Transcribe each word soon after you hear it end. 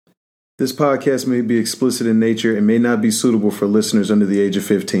This podcast may be explicit in nature and may not be suitable for listeners under the age of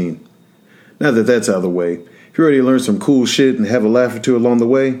 15. Now that that's out of the way, if you already learned some cool shit and have a laugh or two along the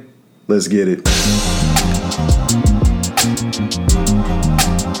way, let's get it.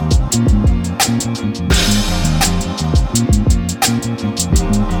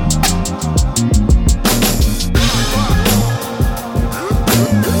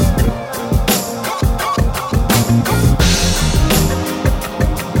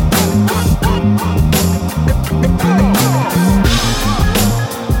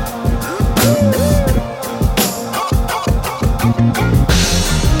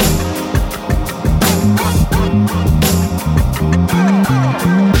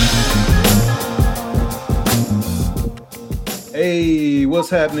 What's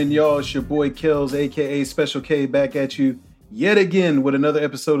happening, y'all? It's your boy Kells, aka Special K, back at you yet again with another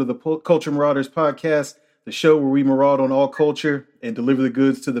episode of the Culture Marauders podcast, the show where we maraud on all culture and deliver the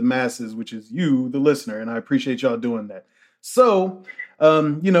goods to the masses, which is you, the listener, and I appreciate y'all doing that. So,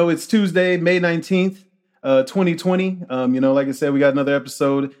 it's Tuesday, May 19th, 2020. Like I said, we got another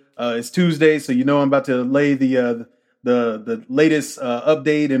episode. It's Tuesday, so I'm about to lay the latest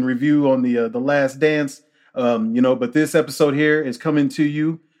update and review on the Last Dance. But this episode here is coming to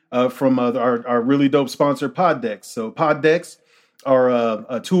you from our really dope sponsor, Poddex. So Poddex are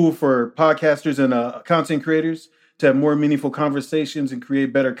a tool for podcasters and content creators to have more meaningful conversations and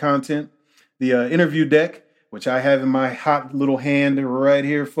create better content. The interview deck, which I have in my hot little hand right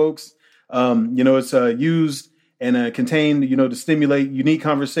here, folks. It's used and contained, to stimulate unique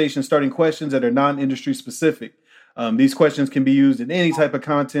conversations, starting questions that are non-industry specific. These questions can be used in any type of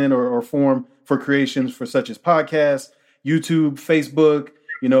content or form for creations for such as podcasts, YouTube, Facebook,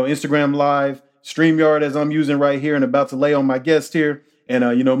 Instagram Live, StreamYard, as I'm using right here and about to lay on my guest here,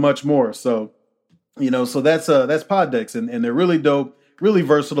 and much more. So, so that's Poddex, and they're really dope, really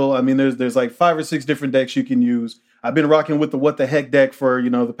versatile. I mean, there's like 5 or 6 different decks you can use. I've been rocking with the What the Heck deck for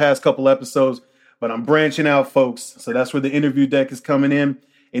the past couple episodes, but I'm branching out, folks. So that's where the interview deck is coming in.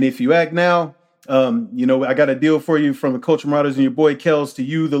 And if you act now, I got a deal for you from the Culture Marauders and your boy Kells to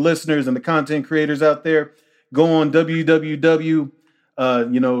you, the listeners and the content creators out there. Go on poddex.com. I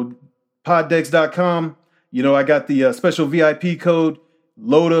got the special VIP code.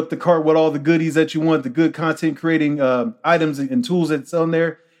 Load up the cart with all the goodies that you want, the good content creating items and tools that's on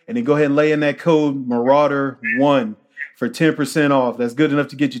there. And then go ahead and lay in that code Marauder1 for 10% off. That's good enough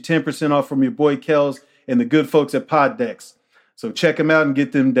to get you 10% off from your boy Kells and the good folks at Poddex. So check them out and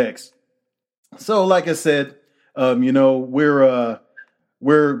get them decks. So, like I said, we're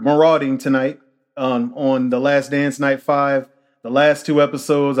marauding tonight on the Last Dance Night 5. The last 2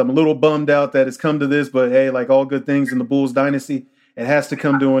 episodes, I'm a little bummed out that it's come to this, but hey, like all good things in the Bulls dynasty, it has to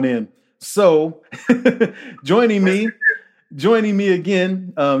come to an end. So, joining me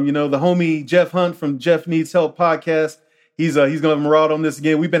again, the homie Jeff Hunt from Jeff Needs Help podcast. He's going to maraud on this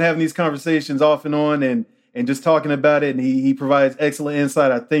again. We've been having these conversations off and on and just talking about it, and he provides excellent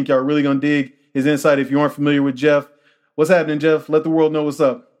insight. I think y'all are really going to dig his insight if you aren't familiar with Jeff. What's happening, Jeff? Let the world know what's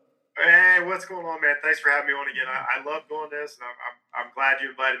up. Hey, what's going on, man? Thanks for having me on again. I love doing this, and I'm glad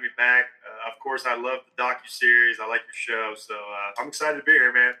you invited me back. Of course, I love the docuseries. I like your show, so I'm excited to be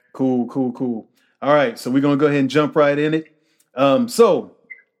here, man. Cool. All right, so we're going to go ahead and jump right in it. So,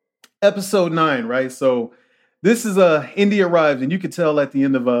 episode 9, right? So, this is Indy arrives, and you could tell at the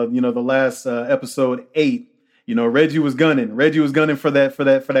end of the last episode 8. Reggie was gunning. Reggie was gunning for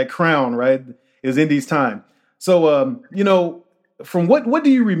that crown, right? It was Indy's time. So, from what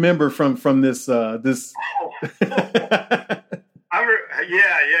do you remember from this? This? I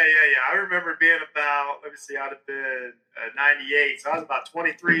remember being about, let me see, I'd have been 98, so I was about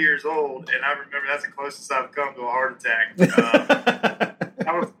 23 years old, and I remember that's the closest I've come to a heart attack. That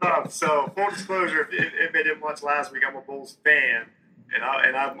was tough. So, full disclosure, if it didn't watch last week, I'm a Bulls fan. And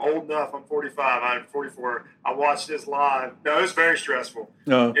I'm old enough. I'm 45. I'm 44. I watched this live. No, it was very stressful.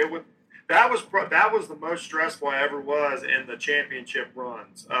 That was the most stressful I ever was in the championship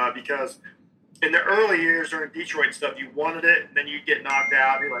runs because in the early years during Detroit and stuff, you wanted it, and then you get knocked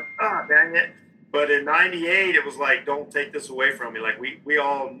out. You're like, dang it. But in '98, it was like, don't take this away from me. Like we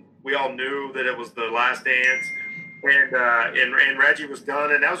all knew that it was the Last Dance, and Reggie was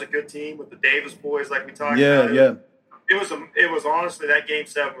gunning. That was a good team with the Davis boys, like we talked about. Yeah. It was honestly, that Game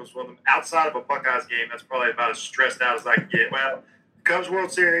 7 was one of them, outside of a Buckeyes game, that's probably about as stressed out as I could get. Well, Cubs World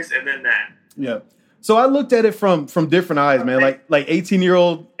Series and then that. Yeah. So I looked at it from different eyes, man. Like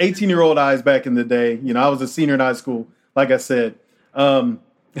 18-year-old eyes back in the day. I was a senior in high school, like I said.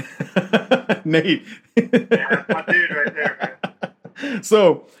 Nate. Yeah, that's my dude right there, man.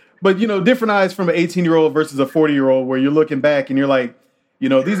 So, but different eyes from an 18-year-old versus a 40-year-old, where you're looking back and you're like,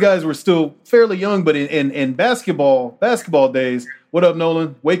 These guys were still fairly young, but in basketball days, what up,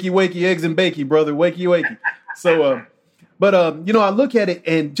 Nolan? Wakey, wakey, eggs and bakey, brother. Wakey, wakey. So, I look at it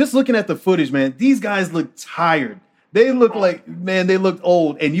and just looking at the footage, man, these guys look tired. They look like, man, they looked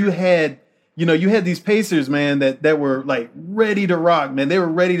old. And you had these Pacers, man, that were like ready to rock, man. They were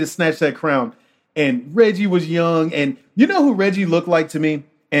ready to snatch that crown. And Reggie was young. And you know who Reggie looked like to me?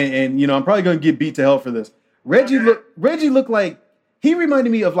 And I'm probably going to get beat to hell for this. Reggie looked like, he reminded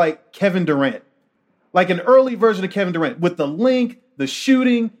me of like Kevin Durant, like an early version of Kevin Durant with the length, the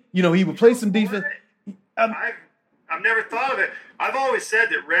shooting. He would play some defense. I've never thought of it. I've always said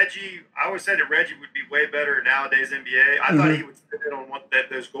that Reggie would be way better in nowadays NBA. I thought he would fit in on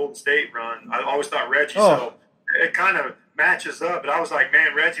those Golden State run. I always thought Reggie, so it kind of matches up. But I was like,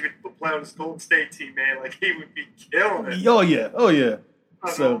 man, Reggie would play on this Golden State team, man. Like he would be killing it. Oh yeah.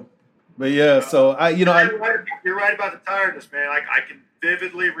 So. But yeah, so you're right about the tiredness, man. Like I can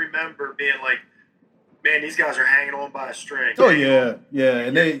vividly remember being like, man, these guys are hanging on by a string. Oh yeah,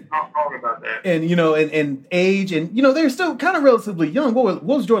 and they not wrong about that. And and age, and they're still kind of relatively young. What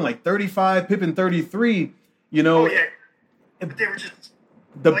was Jordan, like 35, Pippen 33? Oh yeah, but they were just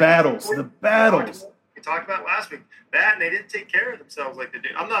the battles. We talked about last week that, and they didn't take care of themselves like they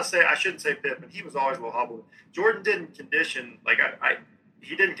did. I shouldn't say Pippen. He was always a little hobbled. Jordan didn't condition like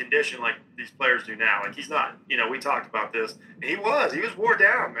he didn't condition like these players do now. Like he's not, we talked about this. And he was wore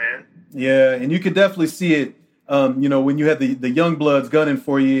down, man. Yeah, and you could definitely see it, when you had the young bloods gunning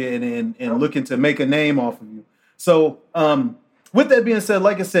for you and looking to make a name off of you. So with that being said,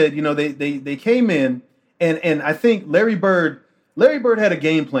 like I said, they came in and I think Larry Bird had a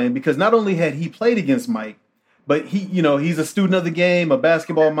game plan because not only had he played against Mike, but he's a student of the game, a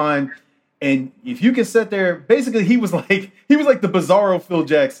basketball mind. And if you can sit there, basically he was like the bizarro Phil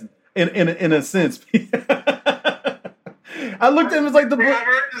Jackson in a sense. I looked at him as like the. I've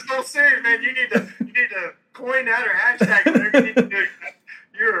heard this whole series, man. You need to coin that or hashtag it.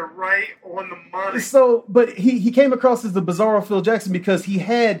 You're right on the money. So, but he came across as the bizarro Phil Jackson because he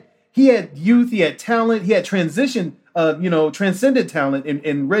had youth, he had talent, he had transcended talent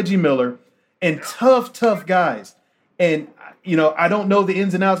in Reggie Miller and tough guys. And I don't know the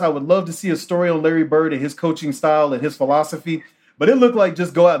ins and outs. I would love to see a story on Larry Bird and his coaching style and his philosophy, but it looked like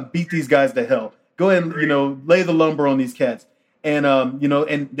just go out and beat these guys to hell. Go ahead and, lay the lumber on these cats. And,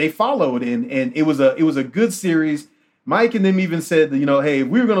 and they followed and it was a good series. Mike and them even said that, hey, if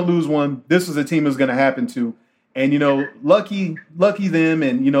we were going to lose one, this was a team it was going to happen to. And, lucky them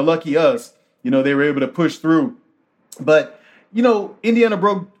and, lucky us, they were able to push through. But, Indiana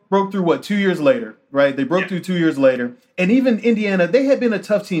broke through 2 years later, right? They broke through 2 years later. And even Indiana, they had been a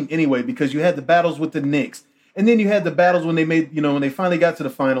tough team anyway because you had the battles with the Knicks. And then you had the battles when they when they finally got to the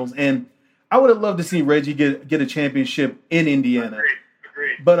finals. And I would have loved to see Reggie get a championship in Indiana.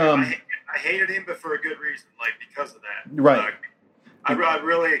 Agreed. But I hated him, but for a good reason, like because of that. Right. I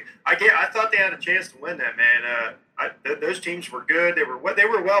thought they had a chance to win that, man. Those teams were good. They were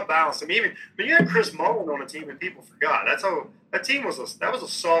well balanced. I mean, you had Chris Mullin on a team, and people forgot. That team was a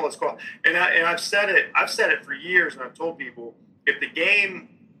solid squad. And I've said it for years, and I've told people if they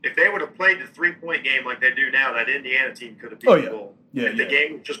would have played the 3-point game like they do now, that Indiana team could have beat the Bulls. If the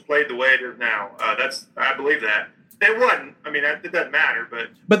game just played the way it is now, I believe that. It wasn't. I mean, it doesn't matter,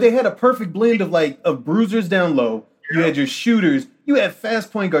 but they had a perfect blend of bruisers down low. You had your shooters. You had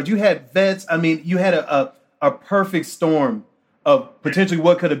fast point guards. You had vets. I mean, you had a perfect storm of potentially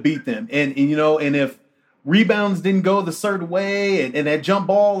what could have beat them. And if rebounds didn't go the certain way, and that jump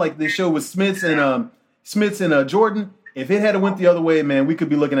ball like they showed with Smits and Jordan, if it had went the other way, man, we could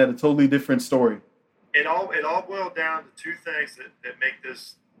be looking at a totally different story. It all boiled down to two things that make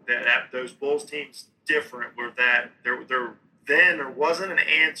those Bulls teams different. Were that there wasn't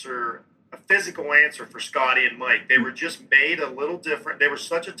a physical answer for Scotty and Mike. They were just made a little different. They were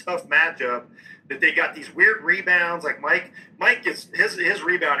such a tough matchup that they got these weird rebounds. Like Mike gets his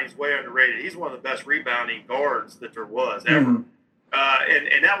rebounding is way underrated. He's one of the best rebounding guards that there was ever. Mm-hmm.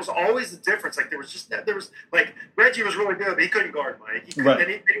 And that was always the difference. Like there was Reggie was really good, but he couldn't guard Mike.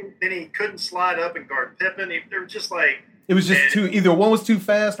 Then he couldn't slide up and guard Pippen. They were just like it was just either one was too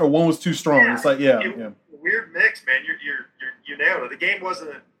fast or one was too strong. Yeah, it's like weird mix, man. You nailed it. The game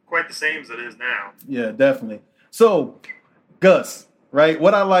wasn't quite the same as it is now. Yeah, definitely. So, Gus, right?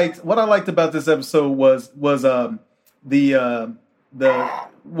 What I liked about this episode was the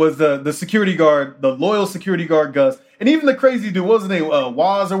security guard, the loyal security guard Gus, and even the crazy dude, wasn't he?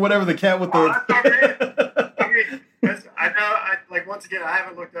 Waz or whatever, the cat with the. I know. Once again, I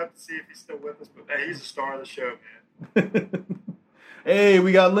haven't looked up to see if he's still with us, but he's a star of the show, man. Hey,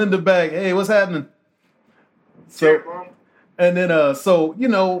 we got Linda back. Hey, what's happening? So, And then, so,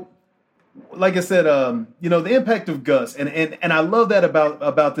 like I said, the impact of Gus, and I love that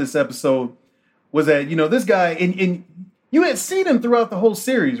about this episode was that, this guy, and you had seen him throughout the whole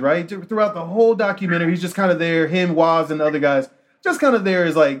series, right? Throughout the whole documentary, he's just kind of there, him, Waz, and the other guys, just kind of there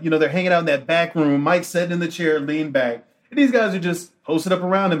is like, they're hanging out in that back room, Mike sitting in the chair, leaned back, and these guys are just posted up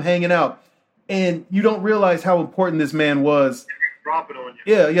around him, hanging out. And you don't realize how important this man was. Dropping on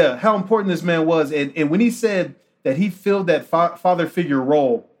you. Yeah, how important this man was. And when he said that he filled that father figure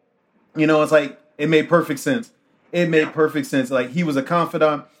role, it's like, it made perfect sense. It made perfect sense. Like, he was a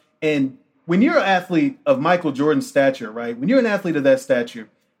confidant. And when you're an athlete of Michael Jordan's stature, right? When you're an athlete of that stature,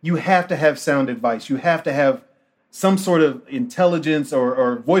 you have to have sound advice. You have to have some sort of intelligence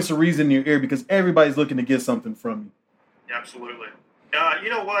or voice of reason in your ear because everybody's looking to get something from you. Absolutely. You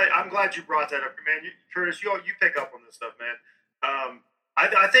know what? I'm glad you brought that up, man. Curtis, you pick up on this stuff, man.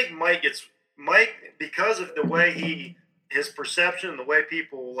 I think Mike, because of the way his perception and the way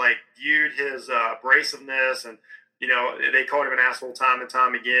people like viewed his abrasiveness and, they called him an asshole time and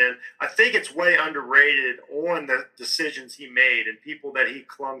time again. I think it's way underrated on the decisions he made and people that he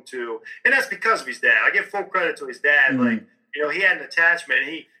clung to. And that's because of his dad. I give full credit to his dad. Mm-hmm. Like, he had an attachment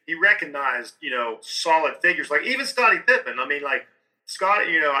and he recognized, solid figures. Like even Scottie Pippen. I mean, like,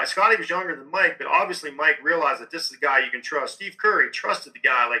 Scottie was younger than Mike, but obviously Mike realized that this is a guy you can trust. Steve Curry trusted the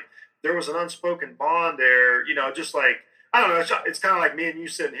guy. Like there was an unspoken bond there, just like, I don't know. It's kind of like me and you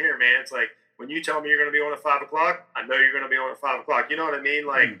sitting here, man. It's like when you tell me you're going to be on at 5 o'clock, I know you're going to be on at 5 o'clock. You know what I mean?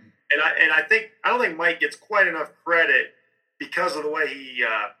 Like, I don't think Mike gets quite enough credit because of the way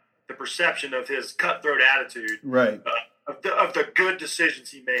the perception of his cutthroat attitude, right? Of the good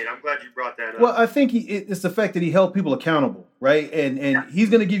decisions he made. I'm glad you brought that up. Well, I think it's the fact that he held people accountable, right? And he's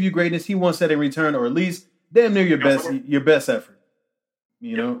going to give you greatness. He wants that in return, or at least damn near your best effort.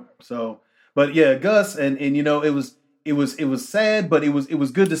 So, but yeah, Gus, and it was sad, but it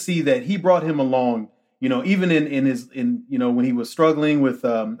was good to see that he brought him along. Even in when he was struggling with,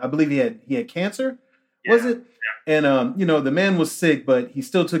 I believe he had cancer, was it? Yeah. And the man was sick, but he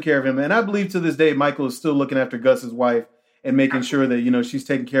still took care of him. And I believe to this day, Michael is still looking after Gus's wife and making sure that she's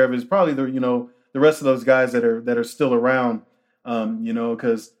taking care of his probably the rest of those guys that are still around,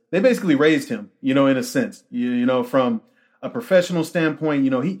 because they basically raised him, in a sense, from a professional standpoint.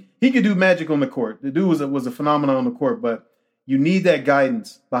 He could do magic on the court. The dude was a phenomenon on the court, but you need that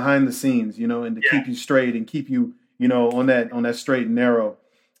guidance behind the scenes, and to keep you straight and keep you, on that straight and narrow.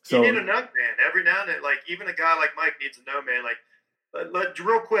 So you need a nut, man. Every now and then, like even a guy like Mike needs to know, man. Like,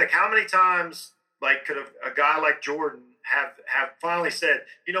 real quick, how many times like could a guy like Jordan have finally said,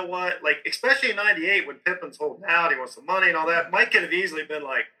 you know what? Like especially in '98 when Pippen's holding out, he wants the money and all that. Mike could have easily been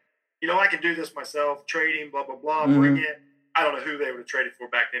like, I can do this myself, trading, blah blah blah, bring in. I don't know who they would have traded for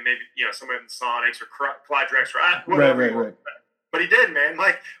back then. Maybe somebody from the Sonics or Clyde Drexler, whatever. Right. But he did, man.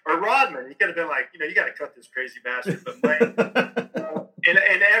 Like or Rodman, he could have been like, you got to cut this crazy bastard. But Mike.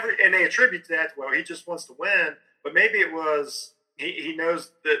 And they attribute that to, he just wants to win, but maybe it was he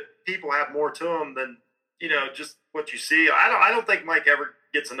knows that people have more to him than just what you see. I don't think Mike ever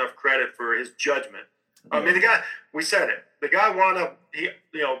gets enough credit for his judgment. I mean, the guy, we said it. The guy wound up he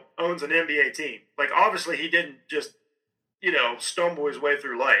owns an NBA team. Like obviously he didn't just stumble his way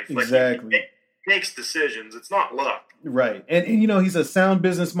through life. Like, exactly. He makes decisions. It's not luck. Right, and he's a sound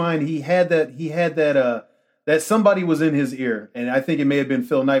business mind. He had that. That somebody was in his ear, and I think it may have been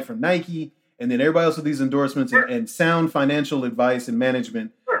Phil Knight from Nike, and then everybody else with these endorsements and sound financial advice and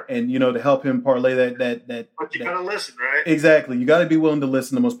management, and to help him parlay that. But you gotta listen, right? Exactly, you got to be willing to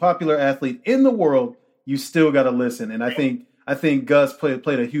listen. The most popular athlete in the world, you still got to listen, and I think Gus played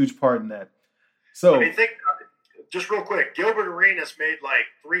a huge part in that. So, just real quick, Gilbert Arenas made like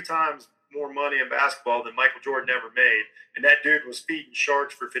 3 times more money in basketball than Michael Jordan ever made, and that dude was feeding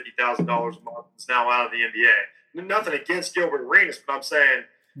sharks for $50,000 a month. It's now out of the NBA. Nothing against Gilbert Arenas, but I'm saying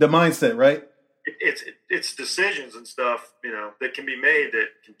the mindset, right? It's decisions and stuff, that can be made that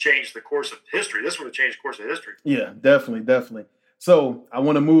can change the course of history. This would have changed the course of history. Yeah, definitely. So I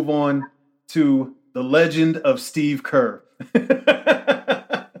want to move on to the legend of Steve Kerr.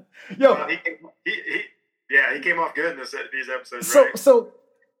 Yo, he came off good in these episodes. Right? So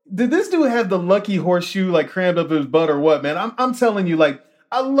did this dude have the lucky horseshoe like crammed up his butt or what, man? I'm telling you, like,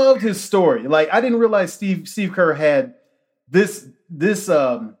 I loved his story. Like, I didn't realize Steve Kerr had this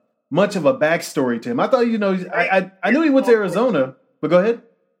much of a backstory to him. I thought, I knew he went to Arizona, but go ahead.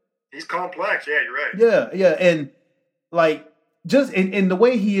 He's complex. Yeah, you're right. Yeah. And like, just in the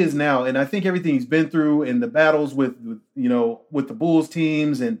way he is now, and I think everything he's been through and the battles with the Bulls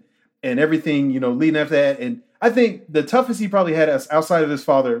teams and everything, leading after that. And I think the toughest he probably had outside of his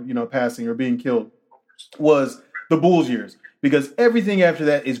father, passing or being killed was the Bulls years. because everything after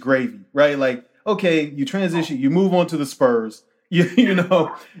that is gravy, right? Like, okay, you transition, you move on to the Spurs. You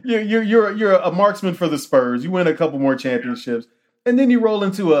know, you're a marksman for the Spurs. You win a couple more championships, and then you roll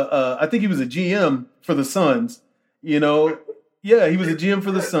into I think he was a GM for the Suns. You know, yeah, he was a GM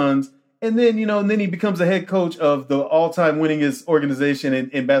for the Suns, and then and then he becomes the head coach of the all-time winningest organization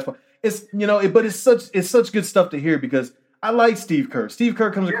in basketball. It's but it's such good stuff to hear because I like Steve Kerr. Steve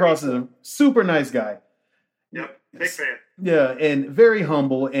Kerr comes across as a super nice guy. Yep, big fan. Yeah, and very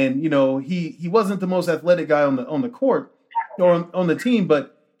humble, and he wasn't the most athletic guy on the court or on the team,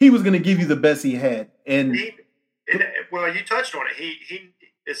 but he was going to give you the best he had. And well, you touched on it.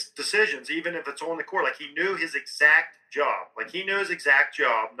 His decisions, even if it's on the court, like he knew his exact job. Like he knew his exact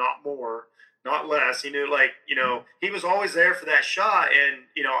job, not more, not less. He knew, he was always there for that shot. And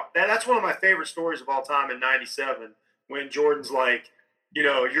that's one of my favorite stories of all time in '97 when Jordan's like,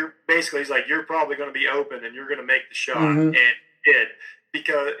 he's like, you're probably going to be open and you're going to make the shot, and he did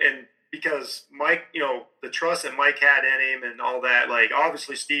because Mike, the trust that Mike had in him and all that, like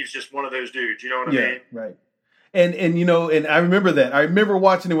obviously Steve's just one of those dudes, you know what I mean? Right. And and I remember that. I remember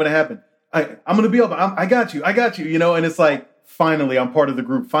watching it when it happened. I'm going to be open. I got you, and it's like, finally, I'm part of the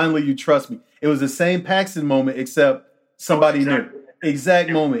group. Finally, you trust me. It was the same Paxson moment, except somebody knew. Exact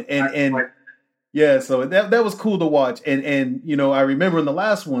moment. And yeah, so that was cool to watch. And I remember in the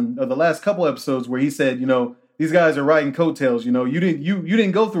last one, or the last couple episodes where he said, these guys are riding coattails. You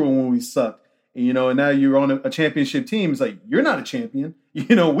didn't go through it when we sucked. And now you're on a championship team. It's like, you're not a champion.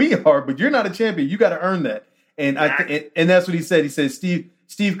 We are, but you're not a champion. You got to earn that. And and that's what he said. He said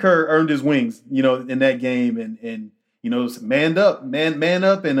Steve Kerr earned his wings, in that game, and manned up, man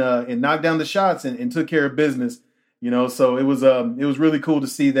up, and knocked down the shots and took care of business. So it was really cool to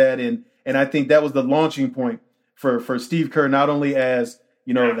see that, and I think that was the launching point for Steve Kerr, not only as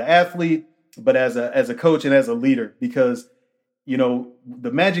the athlete, but as a coach and as a leader, because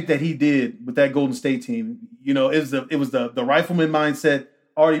the magic that he did with that Golden State team, it was the rifleman mindset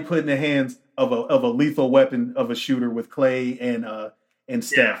already put in the hands of a lethal weapon of a shooter with Clay and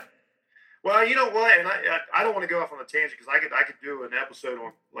Steph. Yeah. Well, you know what, and I don't want to go off on a tangent because I could do an episode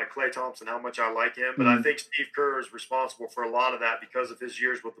on like Klay Thompson, how much I like him, but I think Steve Kerr is responsible for a lot of that because of his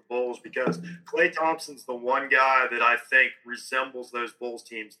years with the Bulls. Because Klay Thompson's the one guy that I think resembles those Bulls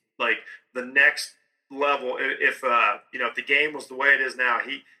teams, like the next level. If the game was the way it is now,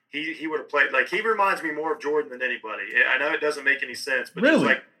 he would have played like he reminds me more of Jordan than anybody. I know it doesn't make any sense, but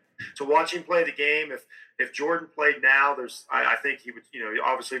really, to watch him play the game, if Jordan played now, I think he would,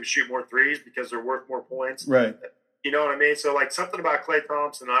 obviously would shoot more threes because they're worth more points. Right. You know what I mean? So like something about Klay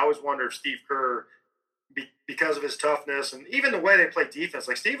Thompson, I always wonder if Steve Kerr, because of his toughness and even the way they play defense,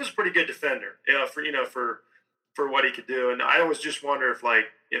 like Steve was a pretty good defender, for what he could do. And I always just wonder if Klay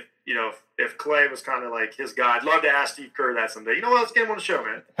was kind of like his guy. I'd love to ask Steve Kerr that someday. You know what? Let's get him on the show,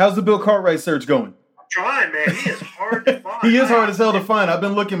 man. How's the Bill Cartwright search going? Trying, man. He is hard to find. He is hard as hell to find. I've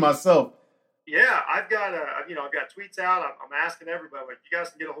been looking myself. Yeah, I've got tweets out. I'm asking everybody, like, you guys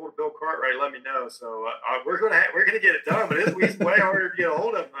can get a hold of Bill Cartwright, let me know. So we're gonna get it done, but it's way harder to get a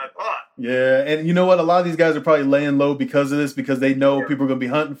hold of than I thought. Yeah, and you know what? A lot of these guys are probably laying low because of this, because they know people are gonna be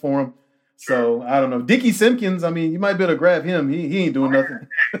hunting for them. So I don't know. Dickie Simpkins, I mean, you might be able to grab him. He ain't doing nothing.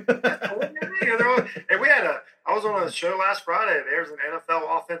 And I was on a show last Friday. There's an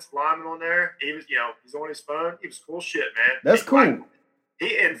NFL offensive lineman on there. He was, he's on his phone. He was cool shit, man. That's cool.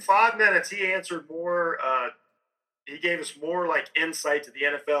 He in 5 minutes he answered more. He gave us more like insight to the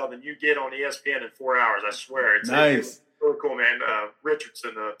NFL than you get on ESPN in 4 hours. I swear. It's nice. Really cool, man.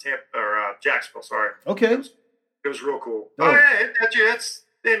 Richardson, Jacksonville. Sorry. Okay. It was real cool. Oh yeah, that's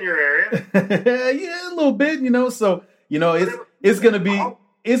in your area. Yeah, a little bit. So it's gonna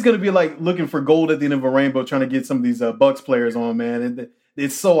be like looking for gold at the end of a rainbow, trying to get some of these Bucks players on, man.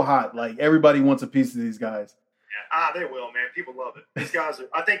 It's so hot. Like everybody wants a piece of these guys. Yeah, they will, man. People love it. These guys are.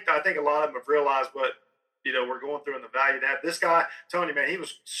 I think a lot of them have realized what we're going through and the value of that. This guy, Tony, man, he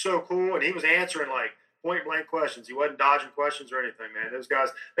was so cool, and he was answering like point blank questions. He wasn't dodging questions or anything, man. Those guys,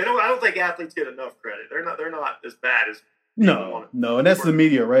 I don't think athletes get enough credit. They're not as bad as no, and that's the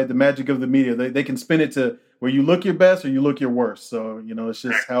media, right? The magic of the media. They can spin it to where you look your best or you look your worst. So it's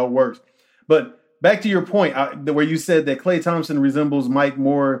just how it works. But back to your point, where you said that Klay Thompson resembles Mike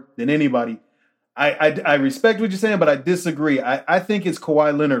more than anybody. I respect what you're saying, but I disagree. I think it's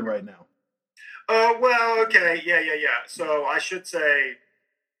Kawhi Leonard right now. Well, okay. Yeah. So I should say,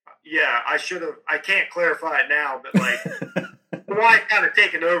 I should have. I can't clarify it now, but like Kawhi kind of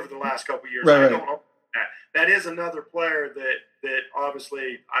taken over the last couple of years. Right. I don't know that is another player that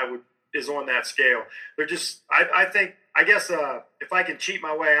obviously is on that scale. They're just. I guess if I can cheat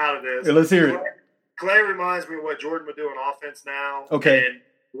my way out of this, let's hear it. Clay reminds me of what Jordan would do on offense now. Okay. And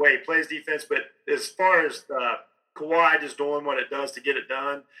the way he plays defense. But as far as Kawhi just doing what it does to get it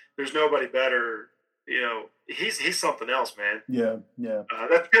done, there's nobody better. He's something else, man. Yeah.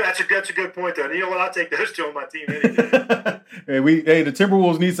 That's good. That's a good point, though. And you know what? I'll take those two on my team any day. The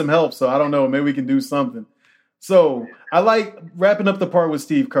Timberwolves need some help, so I don't know. Maybe we can do something. So I like wrapping up the part with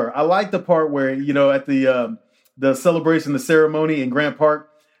Steve Kerr. I like the part where, at the celebration, the ceremony in Grant Park,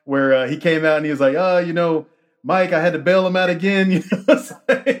 where he came out and he was like, Mike, I had to bail him out again.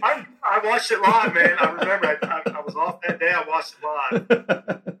 I watched it live, man. I remember I was off that day. I watched it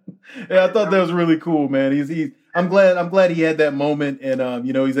live. Yeah, I thought that was really cool, man. I'm glad he had that moment, and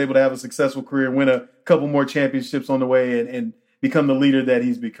he's able to have a successful career and win a couple more championships on the way, and become the leader that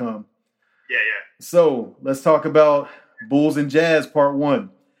he's become. Yeah. So let's talk about Bulls and Jazz Part 1.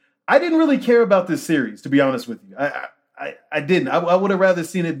 I didn't really care about this series, to be honest with you. I didn't. I would have rather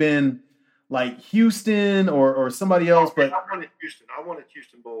seen it been like Houston or somebody else. But I wanted Houston. I wanted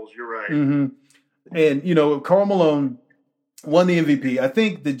Houston Bulls. You're right. Mm-hmm. And Karl Malone won the MVP. I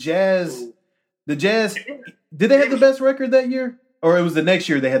think the Jazz. Did they have the best record that year, or it was the next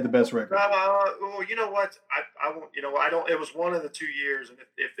year they had the best record? Well, you know what? I won't. I don't. It was one of the 2 years, and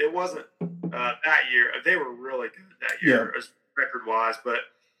if it wasn't that year, they were really good that year, record wise. But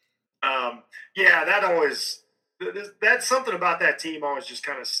that always that's something about that team always just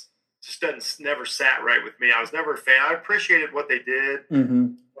kind of never sat right with me. I was never a fan. I appreciated what they did.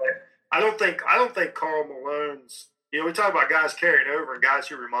 Mm-hmm. But I don't think Karl Malone's. We talk about guys carrying over and guys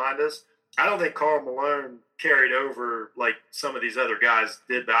who remind us. I don't think Karl Malone carried over like some of these other guys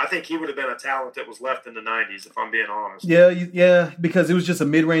did, but I think he would have been a talent that was left in the 90s, if I'm being honest. Yeah, because it was just a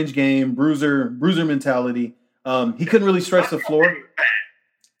mid-range game, bruiser mentality. He couldn't really stretch the floor.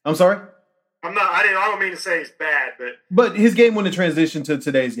 I'm sorry? I don't mean to say he's bad, but his game wouldn't transition to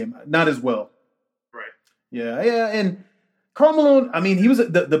today's game, not as well. Right. Yeah, and Karl Malone, I mean, he was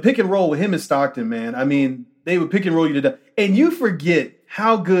the pick and roll with him and Stockton, man. I mean, they would pick and roll you to death. And you forget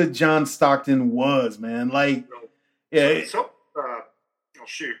how good John Stockton was, man. Like, yeah. So,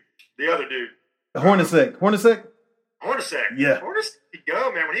 the other dude. Hornacek. Yeah. Hornacek could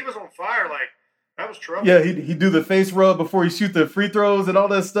go, man. When he was on fire, like, that was trouble. Yeah, he'd do the face rub before he shoot the free throws and all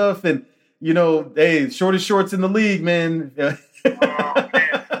that stuff. And, shortest shorts in the league, man. Oh,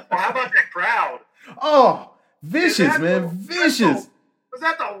 man. Well, how about that crowd? Oh, vicious, man. Vicious. Was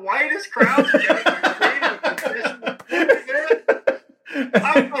that the whitest crowd?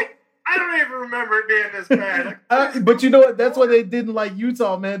 I don't even remember it being this bad. But you know what? That's why they didn't like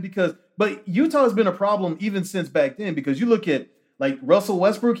Utah, man. But Utah has been a problem even since back then. Because you look at like Russell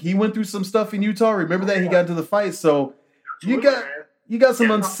Westbrook, he went through some stuff in Utah. Remember that he got into the fight. So you got some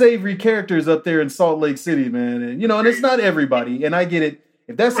unsavory characters up there in Salt Lake City, man. And and it's not everybody. And I get it.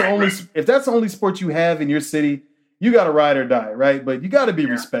 If that's the only sport you have in your city, you got to ride or die, right? But you got to be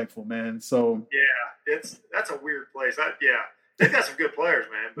respectful, man. So that's a weird place. They got some good players,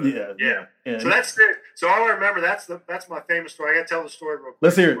 man. But yeah. So that's it. So all I remember that's my famous story. I got to tell the story real quick.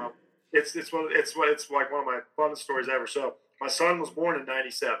 Let's hear it. It's like one of my funnest stories ever. So my son was born in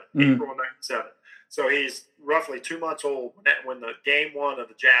 '97, Mm-hmm. April of '97. So he's roughly 2 months old when the game 1 of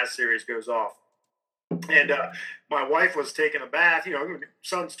the Jazz series goes off. And my wife was taking a bath.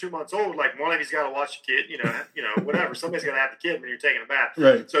 Son's 2 months old. Like, one of you's got to watch the kid. Whatever. Somebody's got to have the kid when you're taking a bath.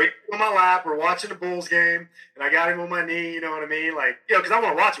 Right. So he's on my lap. We're watching the Bulls game, and I got him on my knee. You know what I mean? Like, because I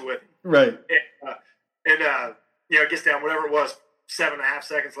want to watch it with him. Right. And it gets down, whatever it was, 7.5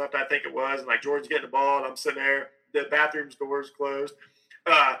 seconds left, I think it was. And like, Jordan's getting the ball, and I'm sitting there. The bathroom's doors closed.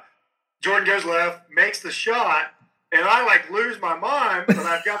 Jordan goes left, makes the shot. And I lose my mind, but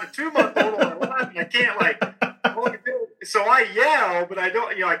I've got the 2-month-old on my lap, and I can't so I yell, but I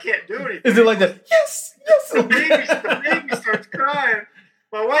don't. I can't do anything. Is it like that? Yes. The baby starts crying.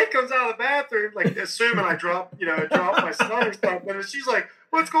 My wife comes out of the bathroom, assuming I drop my son or something, and she's like,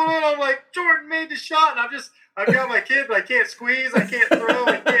 "What's going on?" I'm like, "Jordan made the shot," and I've got my kid, but I can't squeeze, I can't throw,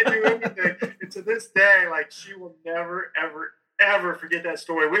 I can't do anything. And to this day, she will never, ever, ever forget that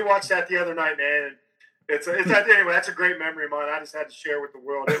story. We watched that the other night, man. And anyway, that's a great memory of mine. I just had to share with the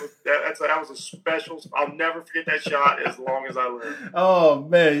world. That was a special. I'll never forget that shot as long as I live. Oh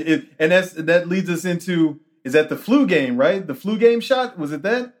man, that leads us into, is that the flu game, right? The flu game shot, was it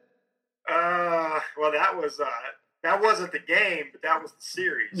that? Well, that wasn't the game, but that was the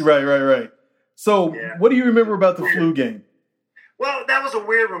series. Right. So, What do you remember about the flu game? Well, that was a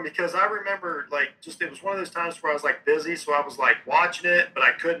weird one because I remember it was one of those times where I was busy, so I was watching it, but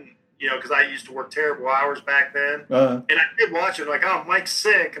I couldn't. Because I used to work terrible hours back then, and I did watch it. Mike's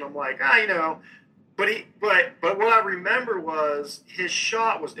sick, and I'm like, but what I remember was his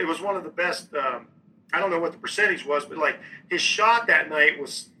shot was one of the best I don't know what the percentage was, but like his shot that night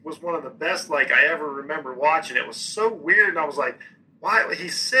was one of the best like I ever remember watching. It was so weird, and I was like, why?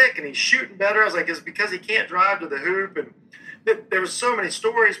 He's sick and he's shooting better. I was like, it's because he can't drive to the hoop, and there was so many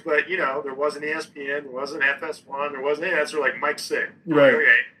stories, but there wasn't ESPN, there wasn't FS1, there wasn't any. That's like Mike's sick, right? Like,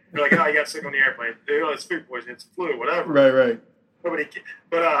 okay, they're like, oh, he got sick on the airplane. It's food poisoning, it's flu, whatever. Right.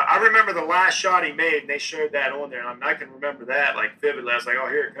 But I remember the last shot he made, and they showed that on there, and I can remember that like vividly. I was like, oh,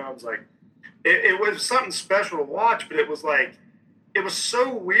 here it comes, like. It was something special to watch, but it was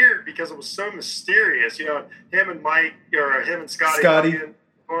so weird because it was so mysterious. Him and Mike, or him and Scotty going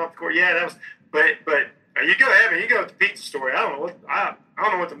off the court. Yeah, that was. But you go ahead, man. You go with the pizza story. I don't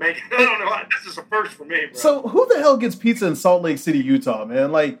know what to make. I don't know. This is a first for me, bro. So who the hell gets pizza in Salt Lake City, Utah,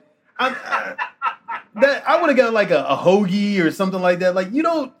 man? Like, I would have got like a hoagie or something like that. Like,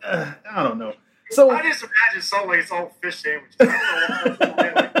 I don't know. So I just imagine Salt Lake's all fish sandwiches. I don't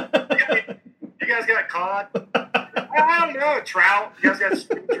know. You guys got cod? I don't know. Trout? You guys got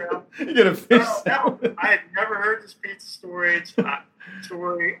stupid trout? You get a fish. I had never heard this pizza story. I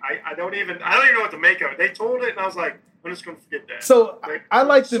don't even know what to make of it. They told it, and I was like, I'm just going to forget that. So I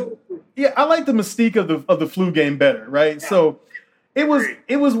like the mystique of the flu game better, right? Yeah. So it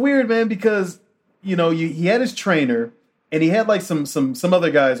was weird, man, because he had his trainer, and he had like some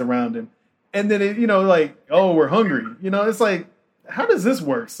other guys around him, and then like, oh, we're hungry. It's like, how does this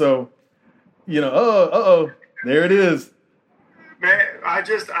work? So. There it is. Man,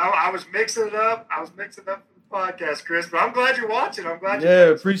 I was mixing it up. I was mixing it up for the podcast, Chris. But I'm glad you're watching. I'm glad. Yeah,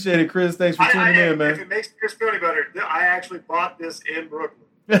 appreciate it, Chris. Thanks for tuning in, man. If it makes Chris feel any better, I actually bought this in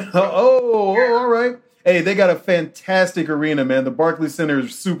Brooklyn. All right. Hey, they got a fantastic arena, man. The Barclays Center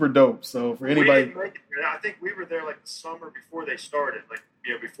is super dope. So for anybody, I think we were there like the summer before they started, like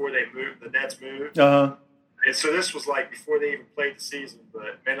before they moved, the Nets moved. And so this was like before they even played the season.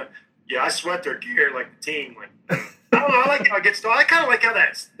 But man. Yeah, I sweat their gear like the team. Like, I don't know. I like how it gets started. I kind of like how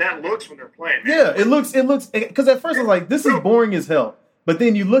that looks when they're playing. Man. Yeah, it looks because at first I was like, this is boring as hell. But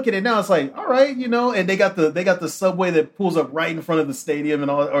then you look at it now, it's like, all right, and they got the subway that pulls up right in front of the stadium and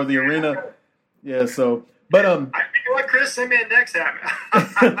all, or the arena. Yeah, so but you know what, Chris, send me a Knicks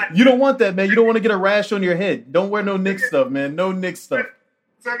hat. You don't want that, man. You don't want to get a rash on your head. Don't wear no Knicks stuff, man. No Knicks stuff.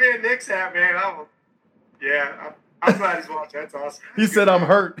 Send me a Knicks hat, man. I'm glad he's watching. That's awesome. He said I'm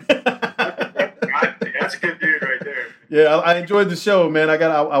hurt. That's a good dude right there. Yeah, I enjoyed the show, man.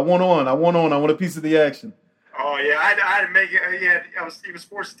 I want on. I want a piece of the action. Oh yeah, I had to make it. He was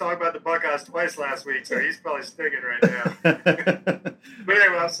forced to talk about the Buckeyes twice last week, so he's probably stinging right now. But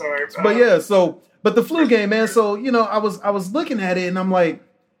anyway, I'm sorry. But the flu game, man. So I was looking at it and I'm like,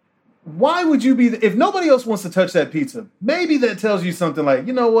 why would you be if nobody else wants to touch that pizza? Maybe that tells you something like,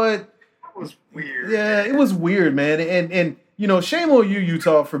 you know what? It was weird. Yeah, it was weird, man. And shame on you,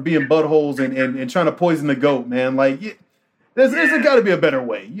 Utah, for being buttholes and trying to poison the goat, man. Like, there's got to be a better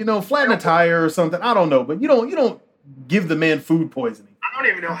way. Flatten a tire or something. I don't know, but you don't give the man food poisoning. I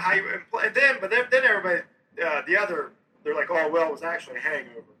don't even know how you. Then everybody, they're like, oh well, it was actually a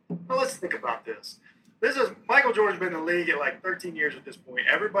hangover. Well, let's think about this. Michael Jordan's been in the league at like 13 years at this point.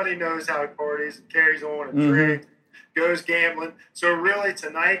 Everybody knows how he parties and carries on and drinks. Goes gambling. So really,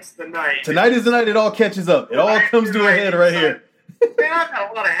 tonight's the night. Tonight is the night it all catches up. It all comes to a head right here. Man, I've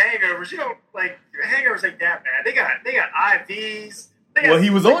got a lot of hangovers. Hangovers ain't that bad. They got IVs. He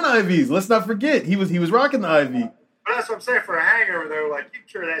was on IVs. Let's not forget. He was rocking the IV. But that's what I'm saying. For a hangover, though, like, you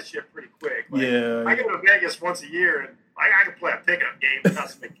cure that shit pretty quick. Like, yeah. I go to Vegas once a year, and I can play a pickup game without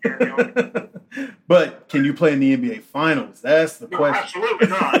somebody carrying on. But can you play in the NBA Finals? That's the question. Absolutely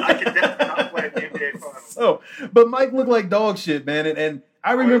not. I can definitely not play in the NBA Finals. But Mike looked like dog shit, man. And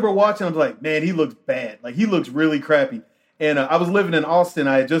I remember watching, I was like, man, he looks bad. Like, he looks really crappy. And I was living in Austin.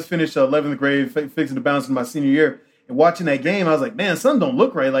 I had just finished 11th grade, fixing to bounce in my senior year. And watching that game, I was like, man, something don't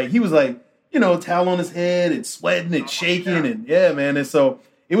look right. Like, he was like, towel on his head and sweating and shaking. And yeah, man. And so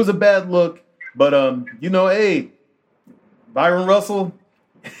it was a bad look. But, hey, Byron Russell.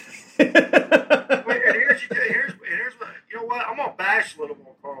 Here's what, you know what? I'm going to bash a little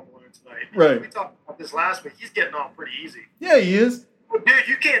more Karl Malone tonight. Right. We talked about this last week. He's getting off pretty easy. Yeah, he is. Dude,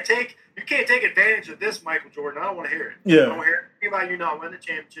 you can't take advantage of this, Michael Jordan. I don't want to hear it. Yeah. I don't want to hear anything about you not winning the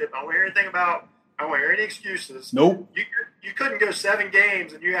championship. I don't want to hear anything about. I don't want to hear any excuses. Nope. You couldn't go 7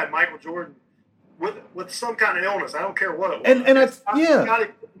 games and you had Michael Jordan with some kind of illness. I don't care what it was. And you got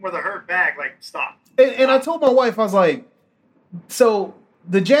it with a hurt back. Like, stop. And I told my wife, I was like, so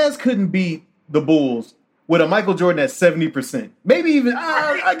the Jazz couldn't beat the Bulls with a Michael Jordan at 70%. Maybe even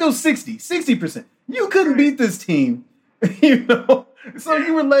I go 60%. You couldn't beat this team, So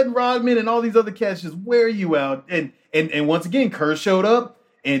you were letting Rodman and all these other cats just wear you out. And once again, Kerr showed up.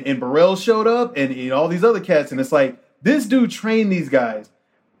 and Burrell showed up, and all these other cats, and it's like this dude trained these guys,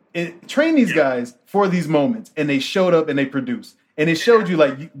 guys for these moments, and they showed up and they produced, and it showed you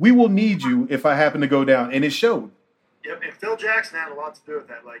like we will need you if I happen to go down, and it showed. Yep, and Phil Jackson had a lot to do with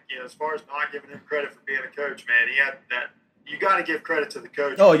that. Like, as far as not giving him credit for being a coach, man, he had that. You got to give credit to the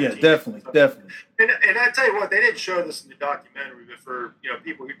coach. Oh yeah, definitely. And I tell you what, they didn't show this in the documentary, but for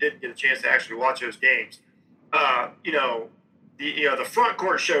people who didn't get a chance to actually watch those games, the front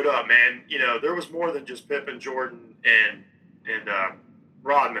court showed up, man. There was more than just Pippen, Jordan, and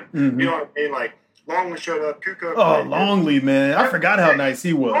Rodman. Mm-hmm. You know what I mean? Like Longley showed up. Kukoc. Oh, Longley, man! I forgot how nice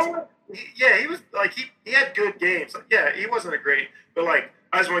he was. Yeah, he was like he had good games. Like, yeah, he wasn't a great, but like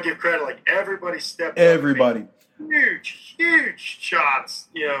I just want to give credit. Like everybody stepped up. Everybody. Huge shots,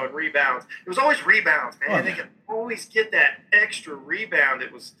 and rebounds. It was always rebounds, man. Oh, they could always get that extra rebound.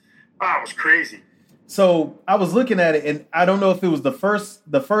 It was crazy. So I was looking at it, and I don't know if it was the first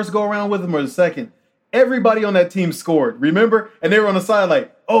go around with him or the second. Everybody on that team scored, remember? And they were on the side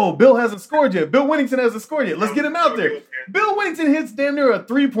like, oh, Bill hasn't scored yet. Bill Winnington hasn't scored yet. Let's get him out there. Bill Winnington hits damn near a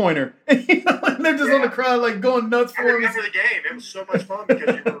 3-pointer. And they're just on the crowd like going nuts for him. I remember the game. It was so much fun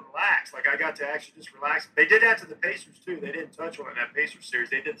because you were relaxed. Like I got to actually just relax. They did that to the Pacers too. They didn't touch on it in that Pacers series.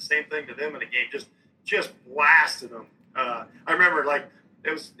 They did the same thing to them in the game. Just blasted them. I remember like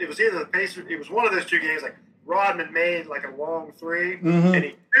it was either the Pacers. It was one of those two games like Rodman made like a long three, mm-hmm. and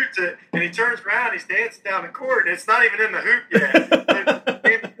he shoots it, and he turns around, he's dancing down the court, and it's not even in the hoop yet.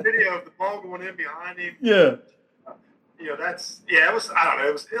 There's a video of the ball going in behind him. Yeah. It was, I don't know,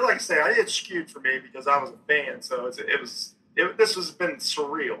 it was, like I say, it skewed for me because I was a fan, so this has been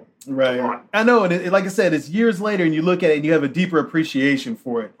surreal. Right. I know, and like I said, it's years later, and you look at it, and you have a deeper appreciation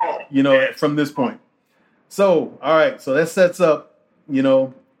for it, from this point. So, all right, so that sets up,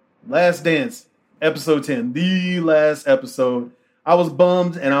 Last Dance. Episode 10, the last episode. I was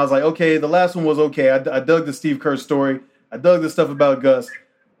bummed, and I was like, okay, the last one was okay. I dug the Steve Kerr story. I dug the stuff about Gus.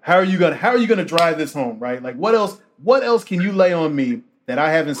 How are you gonna drive this home, right? Like, what else can you lay on me that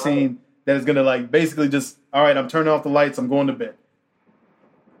I haven't seen that is gonna like basically just, all right, I'm turning off the lights, I'm going to bed.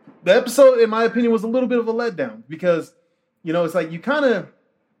 The episode, in my opinion, was a little bit of a letdown because, it's like you kind of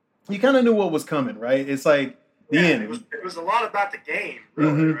knew what was coming, right? It's like the end. It was a lot about the game,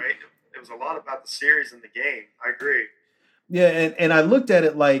 really, mm-hmm. right? It was a lot about the series and the game. I agree. Yeah, and I looked at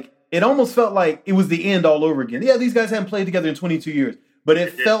it like it almost felt like it was the end all over again. Yeah, these guys hadn't played together in 22 years, but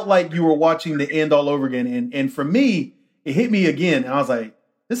it felt like you were watching the end all over again. And for me, it hit me again, and I was like,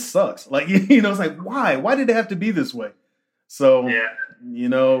 this sucks. Like, it's like, why? Why did it have to be this way? So, but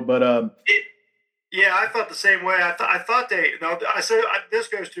yeah, I thought the same way. I thought this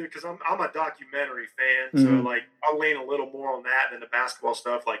goes to because I'm a documentary fan, mm-hmm. so like I'll lean a little more on that than the basketball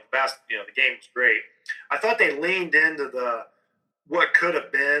stuff. Like the game was great. I thought they leaned into the what could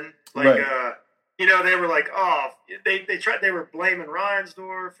have been. Like right. They were like, oh, they were blaming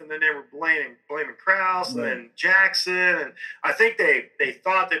Reinsdorf, and then they were blaming Krause, and then Jackson, and I think they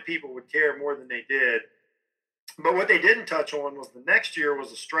thought that people would care more than they did. But what they didn't touch on was the next year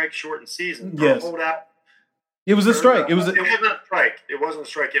was a strike-shortened season. Yes. It was a strike. It wasn't a strike. It wasn't a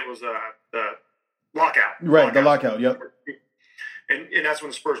strike. It was the lockout. Right, the lockout, yep. And that's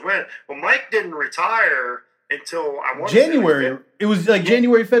when the Spurs went. Well, Mike didn't retire until, January. It was like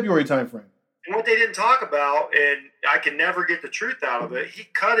January, February timeframe. And what they didn't talk about, and I can never get the truth out of it, he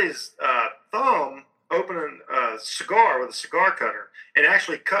cut his thumb opening a cigar with a cigar cutter and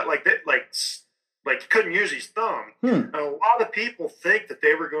actually cut like that, like he couldn't use his thumb. And a lot of people think that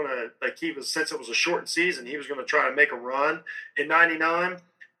they were going to, since it was a shortened season, he was going to try to make a run in 99,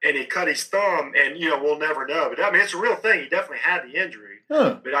 and he cut his thumb, and, we'll never know. But, I mean, it's a real thing. He definitely had the injury.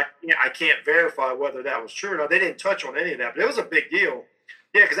 But I can't verify whether that was true or not. They didn't touch on any of that, but it was a big deal.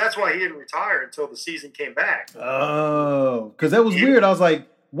 Yeah, because that's why he didn't retire until the season came back. Oh, because that was weird. I was like,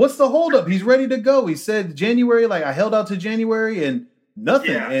 what's the holdup? He's ready to go. He said January, like I held out to January, and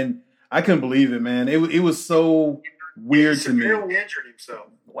nothing. Yeah. And I couldn't believe it, man. It was so weird to me. He severely injured himself.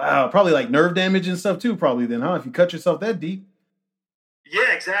 Wow, probably like nerve damage and stuff too, probably then, huh? If you cut yourself that deep.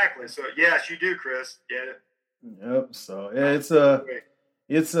 Yeah, exactly. So yes, you do, Chris. Yeah. Yep. So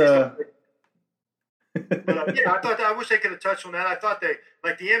yeah, But I wish they could have touched on that. I thought they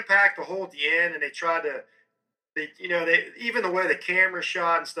like the impact, the hole at the end, and they tried to. They even the way the camera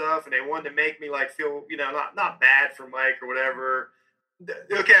shot and stuff, and they wanted to make me like feel not bad for Mike or whatever.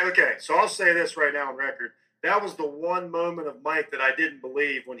 Okay. So I'll say this right now on record. That was the one moment of Mike that I didn't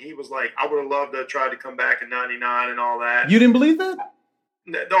believe when he was like, I would have loved to have tried to come back in 99 and all that. You didn't believe that?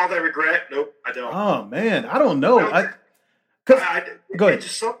 All that regret? Nope, I don't. Oh, man. I don't know. Go ahead.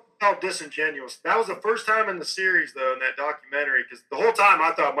 felt disingenuous. That was the first time in the series, though, in that documentary, because the whole time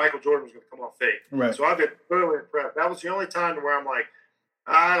I thought Michael Jordan was going to come off fake. Right. So I've been thoroughly impressed. That was the only time to where I'm like,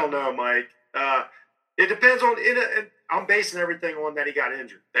 I don't know, Mike. It depends on it. I'm basing everything on that he got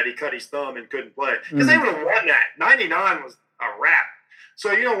injured, that he cut his thumb and couldn't play. Because they would have won that. 99 was a wrap.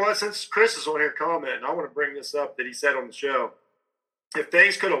 So you know what? Since Chris is on here commenting, I want to bring this up that he said on the show. If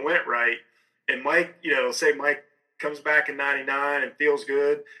things could have went right, and Mike, say Mike comes back in 99 and feels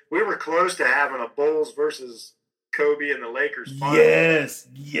good, we were close to having a Bulls versus Kobe and the Lakers final. Yes.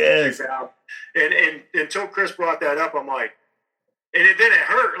 And until Chris brought that up, I'm like, and it didn't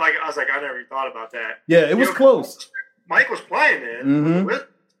hurt. Like I was like, I never even thought about that. Yeah, it was close. Mike was playing then,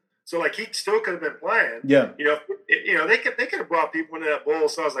 so like he still could have been playing. Yeah, they could have brought people into that bowl.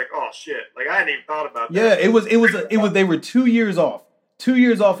 So I was like, oh shit, like I hadn't even thought about that. Yeah, it was. They were 2 years off. 2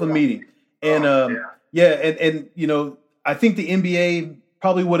 years off of meeting, and and I think the NBA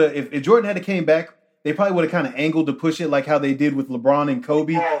probably would have if Jordan had came back. They probably would have kind of angled to push it like how they did with LeBron and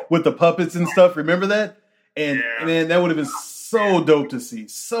Kobe with the puppets and stuff. Remember that? And man, that would have been so dope to see.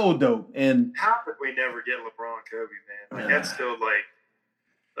 So dope. And how could we never get LeBron Kobe, man? Like that still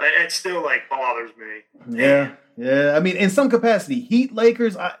bothers me. Yeah. I mean, in some capacity, Heat,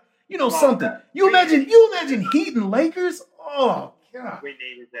 Lakers. Something. You imagine Heat and Lakers. Oh God, we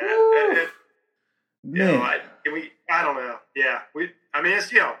needed that. Man, I don't know. Yeah,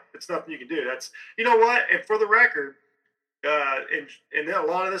 it's nothing you can do. That's what. And for the record, and then a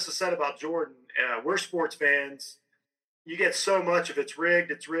lot of this is said about Jordan. We're sports fans. You get so much if it's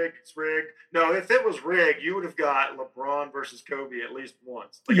rigged, it's rigged, it's rigged. No, if it was rigged, you would have got LeBron versus Kobe at least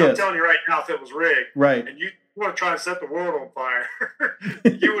once. Like I'm telling you right now, if it was rigged, right, and you want to try and set the world on fire,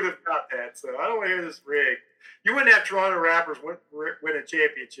 you would have got that. So I don't want to hear this rigged. You wouldn't have Toronto Raptors winning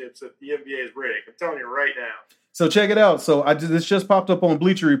championships if the NBA is rigged. I'm telling you right now. So check it out. So this just popped up on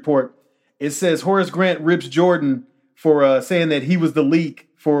Bleacher Report. It says Horace Grant rips Jordan for saying that he was the leak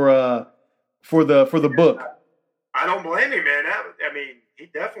for the book. I don't blame him, man. He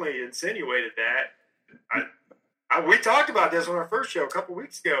definitely insinuated that. We talked about this on our first show a couple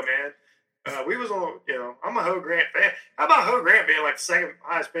weeks ago, man. We was on, I'm a Ho Grant fan. How about Ho Grant being like the second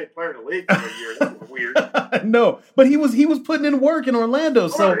highest paid player in the league for a year? That's weird. No, but he was putting in work in Orlando.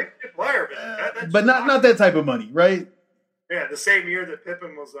 He's a good player, but not that type of money, right? Yeah, the same year that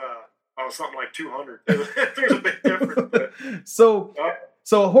Pippen was something like 200. There's a big difference. But,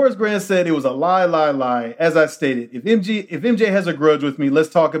 So Horace Grant said it was a lie. As I stated, if MJ has a grudge with me, let's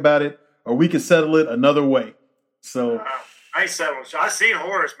talk about it, or we can settle it another way. So I ain't settling. I seen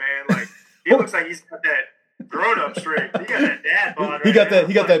Horace, man. Like he looks like he's got that grown-up strength. He got that dad bod. He got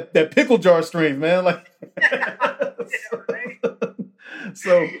that pickle jar strength, man. Like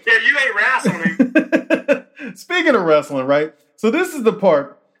so. Yeah, you ain't wrestling. Speaking of wrestling, right? So this is the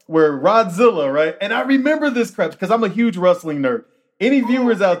part where Rodzilla, right? And I remember this crap because I'm a huge wrestling nerd. Any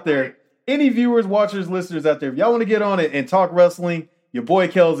viewers out there, any viewers, watchers, listeners out there, if y'all want to get on it and talk wrestling, your boy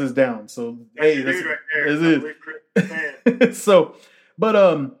Kells is down. So hey, that's it. So, but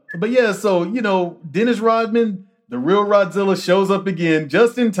yeah, so Dennis Rodman, the real Rodzilla, shows up again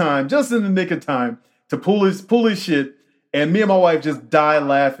just in time, just in the nick of time to pull his shit. And me and my wife just die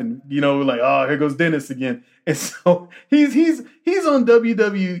laughing, like, oh, here goes Dennis again. And so he's on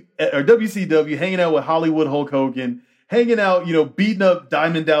WW or WCW hanging out with Hollywood Hulk Hogan. Hanging out, beating up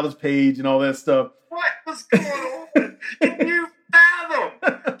Diamond Dallas Page and all that stuff. What was going on? Can you fathom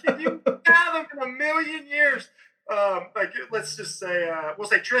in a million years? Let's just say, we'll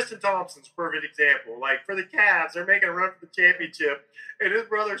say Tristan Thompson's a perfect example. Like for the Cavs, they're making a run for the championship, and his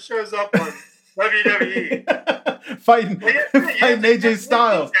brother shows up on WWE fighting AJ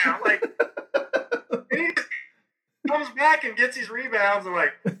Styles. He comes back and gets his rebounds and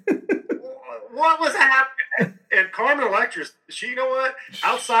like, what was happening? And Carmen Electra, you know what?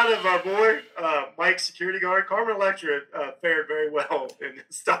 Outside of our boy Mike's security guard, Carmen Electra fared very well in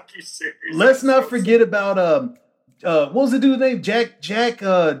this docu-series. Let's not forget about what was the dude's name? Jack.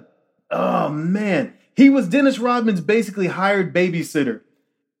 Oh man, he was Dennis Rodman's basically hired babysitter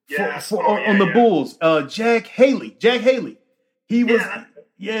on the Bulls. Jack Haley. He was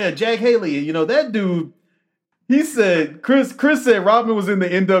Jack Haley. That dude. He said, Chris said Rodman was in the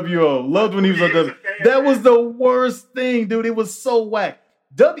NWO. Loved when he was on W. That was the worst thing, dude. It was so whack.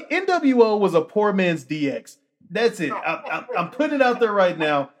 NWO was a poor man's DX. That's it. I'm putting it out there right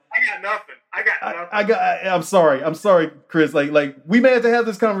now. I got nothing. I'm sorry, Chris. Like we may have to have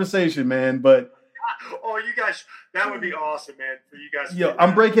this conversation, man. But you guys, that would be awesome, man. For you guys. Yo,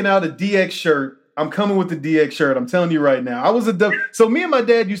 I'm breaking out a DX shirt. I'm coming with the DX shirt. I'm telling you right now. I was so me and my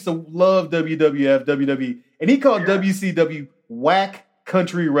dad used to love WWF, WWE, and he called WCW whack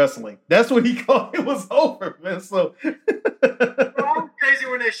country wrestling. That's what he called it. Was over, man. So I was crazy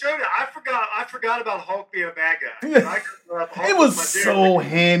when they showed it. I forgot about Hulk being a bad guy. It was so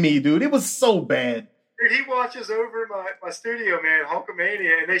hammy, dude. It was so bad. Dude, he watches over my studio, man,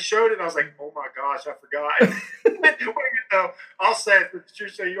 Hulkamania, and they showed it, and I was like, oh my gosh, I forgot. I'll say it,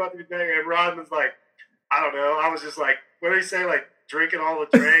 so you want to be bad. And Rodman's like, I don't know. I was just like, what did he say? Like, drinking all the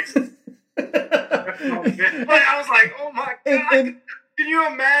drinks. I was like, oh my God. Can you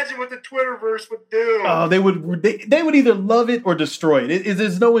imagine what the Twitterverse would do? Oh, they would either love it or destroy it.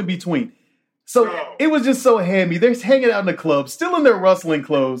 There's no in between. So It was just so hammy. They're hanging out in the club, still in their wrestling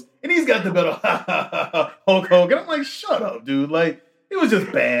clothes, and he's got the belt of Hulk Hogan. I'm like, shut up, dude. Like, it was just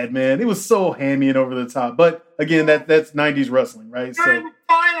bad, man. It was so hammy and over the top. But again, that's 90s wrestling, right? You're in the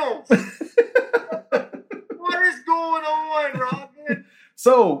finals. What is going on, Rodman?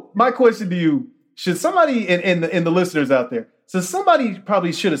 So my question to you, should somebody, and the listeners out there, so somebody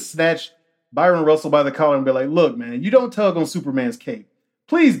probably should have snatched Byron Russell by the collar and be like, look, man, you don't tug on Superman's cape.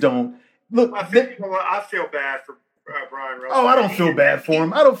 Please don't. Look, I feel bad for Brian Russell. Oh, I don't feel bad for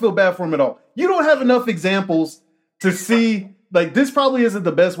him. I don't feel bad for him at all. You don't have enough examples to see, like, this probably isn't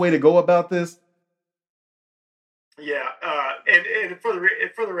the best way to go about this. Yeah, and for the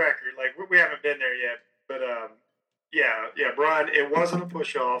record, like, we haven't been there yet, but yeah, Brian, it wasn't a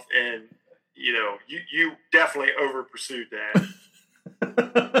push off, and you definitely over pursued that.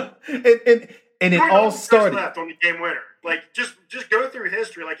 and it all started left on the game winner. Like, just go through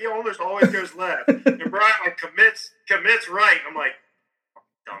history. Like, he almost always goes left, and Brian like commits right. I'm like,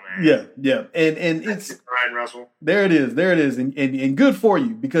 dumbass. Yeah, and it's Brian Russell. There it is, and good for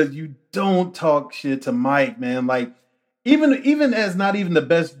you, because you don't talk shit to Mike, man. Like, even as not even the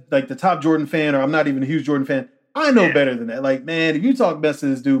best, like the top Jordan fan, or I'm not even a huge Jordan fan, I know better than that. Like, man, if you talk best to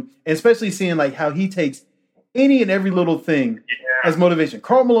this dude, especially seeing like how he takes any and every little thing as motivation.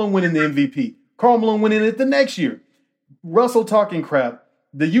 Karl Malone winning the MVP. Karl Malone winning it the next year. Russell talking crap.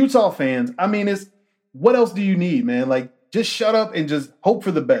 The Utah fans, I mean, what else do you need, man? Like, just shut up and just hope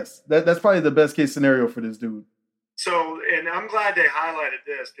for the best. That's probably the best case scenario for this dude. So, and I'm glad they highlighted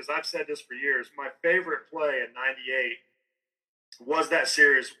this, because I've said this for years. My favorite play in '98 was that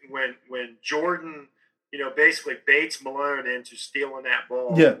series when Jordan, basically baits Malone into stealing that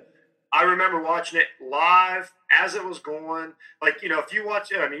ball. Yeah. I remember watching it live as it was going. Like, if you watch,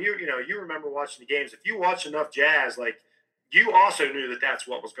 you remember watching the games. If you watch enough Jazz, like, you also knew that that's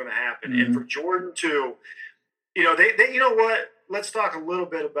what was going to happen. Mm-hmm. And for Jordan too, they what? Let's talk a little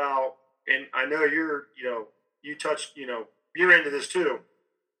bit about, and I know you touched, you're into this too.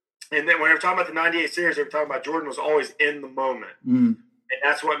 And then when they were talking about the '98 series, they were talking about Jordan was always in the moment. Mm. And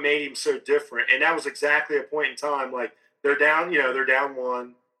that's what made him so different. And that was exactly a point in time. Like, they're down, they're down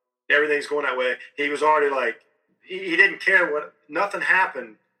one. Everything's going that way. He was already like, he didn't care nothing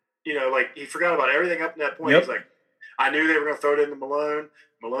happened. Like, he forgot about everything up to that point. Yep. He's like, I knew they were going to throw it into Malone.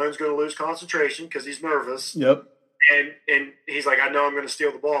 Malone's going to lose concentration because he's nervous. Yep. And he's like, I know I'm going to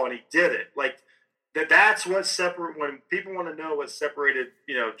steal the ball. And he did it. Like, that's what when people want to know what separated,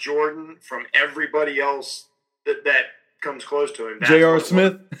 Jordan from everybody else that comes close to him. J.R.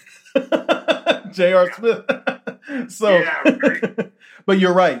 Smith. J.R. Smith. So, right. But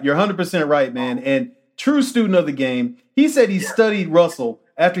you're right. You're 100% right, man. And true student of the game. He said he studied Russell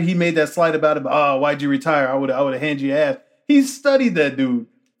after he made that slide about him. Oh, why'd you retire? I would have handed you ass. He studied that dude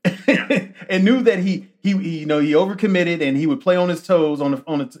and knew that he overcommitted and he would play on his toes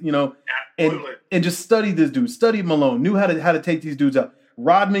and just studied this dude. Studied Malone. Knew how to take these dudes out.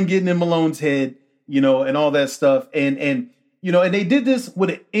 Rodman getting in Malone's head, and all that stuff. And they did this with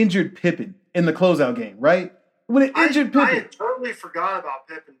an injured Pippen in the closeout game, right? With an injured Pippen. I had totally forgot about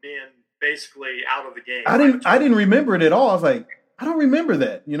Pippen being basically out of the game. I didn't remember it at all. I was like, I don't remember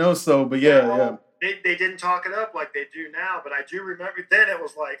that, but yeah. They didn't talk it up like they do now, but I do remember then it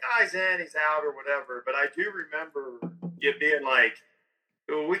was like, he's in, he's out or whatever. But I do remember it being like,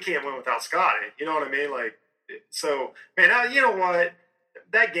 we can't win without Scotty. You know what I mean? Like, so, man, you know what?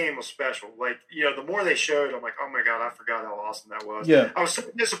 That game was special. Like, the more they showed, I'm like, oh my God, I forgot how awesome that was. Yeah. I was so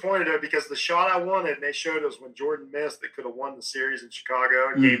disappointed though, because the shot I wanted, and they showed us when Jordan missed, that could have won the series in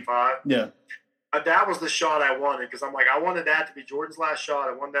Chicago in Game 5. Yeah. That was the shot I wanted, because I'm like, I wanted that to be Jordan's last shot.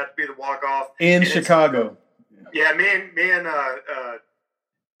 I wanted that to be the walk-off. In Chicago. Yeah, me and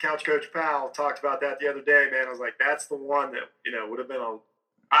Couch Coach Powell talked about that the other day, man. I was like, that's the one that, would have been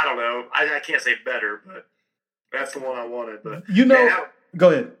I don't know. I can't say better, but that's the one I wanted. But go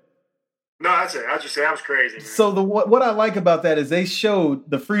ahead. No, that's it. I was just saying that was crazy, man. So what I like about that is they showed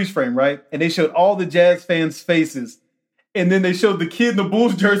the freeze frame, right? And they showed all the Jazz fans' faces. And then they showed the kid in the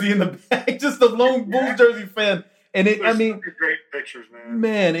Bulls jersey in the back, just the lone Bulls jersey fan. And There's so many great pictures,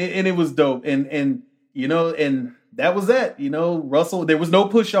 man. And it was dope. And you know, and that was that. You know, Russell, there was no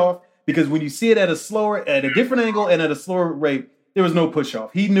push off because when you see it at a different angle and at a slower rate, there was no push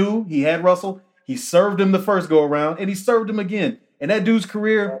off. He knew he had Russell. He served him the first go around, and he served him again. And that dude's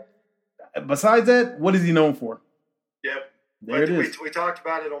career, besides that, what is he known for? Yep. There it is. We talked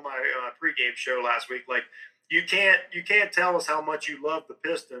about it on my pregame show last week. Like, you can't tell us how much you love the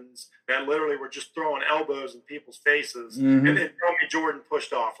Pistons that literally were just throwing elbows in people's faces, and then tell me Jordan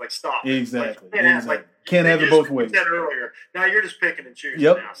pushed off. Like, stop. Exactly. Like, can't have it both ways. You said earlier. Now you're just picking and choosing.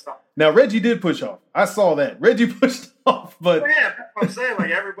 Yep. Now stop. Now Reggie did push off. I saw that. Reggie pushed off, but yeah, that's what I'm saying.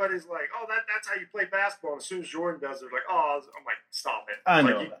 Like, everybody's like, "Oh, that's how you play basketball." And as soon as Jordan does it, they're like, "Oh," I'm like, "Stop it." I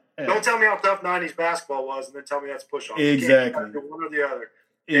know. Like, don't tell me how tough '90s basketball was, and then tell me that's push off. Exactly. You can't do one or the other.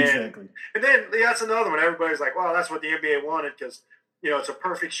 Exactly. And then that's another one. Everybody's like, "Wow, that's what the NBA wanted," because it's a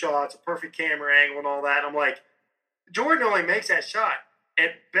perfect shot, it's a perfect camera angle, and all that. And I'm like, Jordan only makes that shot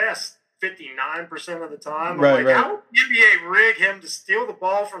at best 59% of the time. I'm like, how would the NBA rig him to steal the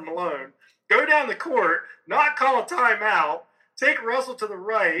ball from Malone, go down the court, not call a timeout, take Russell to the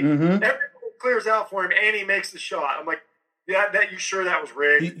right, everyone clears out for him, and he makes the shot? I'm like, that you sure that was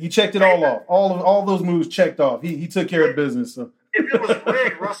rigged? He checked it all off. All those moves checked off. He took care of business. So. If it was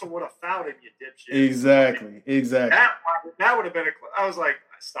rigged, Russell would have fouled him, you dipshit. Exactly. That would have been I was like,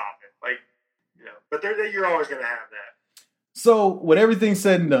 stop it. Like, but you're always going to have that. So, with everything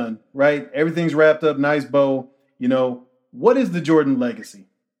said and done, right? Everything's wrapped up, nice bow. What is the Jordan legacy?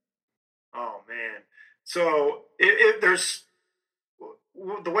 Oh, man. So, there's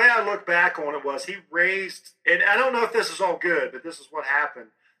the way I look back on it was he raised, and I don't know if this is all good, but this is what happened.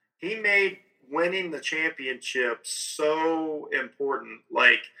 He made winning the championship so important.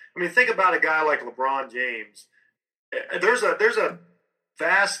 Like, I mean, think about a guy like LeBron James. There's a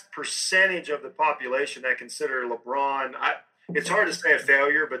vast percentage of the population that consider LeBron. It's hard to say a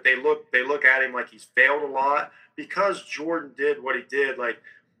failure, but they look at him like he's failed a lot because Jordan did what he did. Like,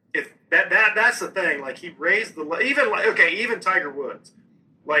 if that's the thing. Like, he raised even Tiger Woods.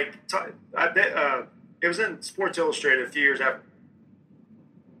 Like, I bet it was in Sports Illustrated a few years after.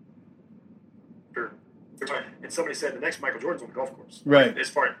 And somebody said the next Michael Jordan's on the golf course, right? As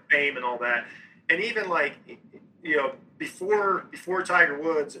far as fame and all that, and even like before Tiger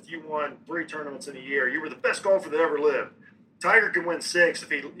Woods, if you won 3 tournaments in a year, you were the best golfer that ever lived. Tiger can win 6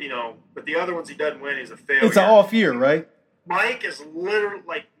 if he, but the other ones he doesn't win, he's a failure. It's an off year, right? Mike is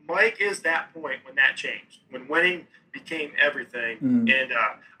that point when that changed, when winning became everything, and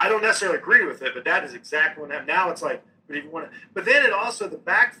I don't necessarily agree with it, but that is exactly when happened. Now it's like, but if you want to, but then it also the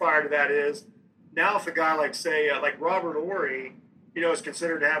backfire to that is. Now, if a guy like Robert Horry, is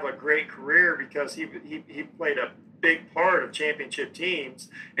considered to have a great career because he played a big part of championship teams,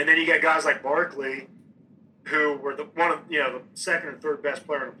 and then you get guys like Barkley, who were the second or third best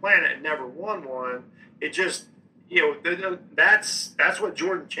player on the planet and never won one. It just that's what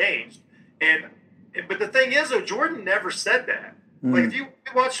Jordan changed, but the thing is though, Jordan never said that. Like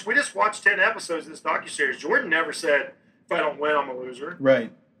if we just watched 10 episodes of this docuseries, Jordan never said, "If I don't win, I'm a loser."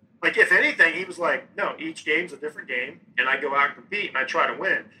 Right. Like, if anything, he was like, no, each game's a different game, and I go out and compete, and I try to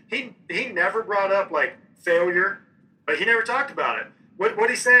win. He never brought up, like, failure, but he never talked about it. What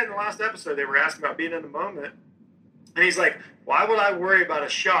he said in the last episode, they were asking about being in the moment, and he's like, why would I worry about a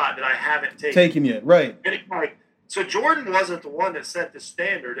shot that I haven't taken yet? Right. And so Jordan wasn't the one that set the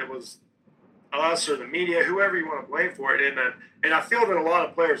standard. It was us or the media, whoever you want to blame for it. And I feel that a lot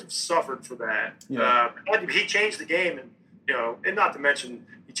of players have suffered for that. Yeah. He changed the game, and not to mention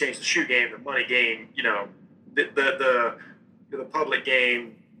 – he changed the shoe game, the money game, the public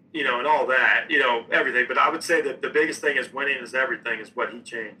game, and all that, everything. But I would say that the biggest thing is winning is everything is what he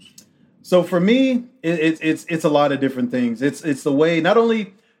changed. So for me, it's a lot of different things. It's the way, not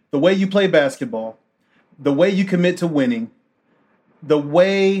only the way you play basketball, the way you commit to winning, the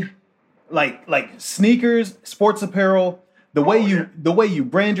way like sneakers, sports apparel, the way you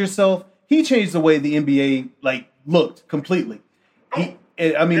brand yourself. He changed the way the NBA looked completely.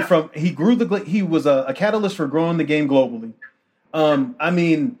 He grew he was a catalyst for growing the game globally.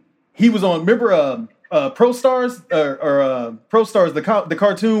 He was on, remember Pro Stars Pro Stars, the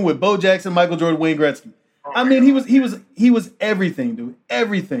cartoon with Bo Jackson, Michael Jordan, Wayne Gretzky. He was everything, dude,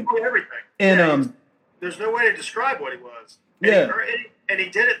 everything. Everything. And there's no way to describe what he was. And he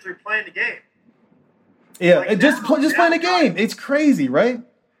did it through playing the game. Yeah, just playing the game. It's crazy, right?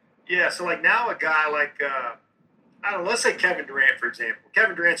 Yeah, so now a guy like I don't know, let's say Kevin Durant, for example.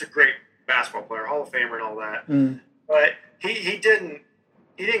 Kevin Durant's a great basketball player, Hall of Famer and all that. But he didn't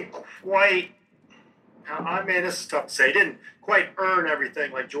quite I mean, this is tough to say. He didn't quite earn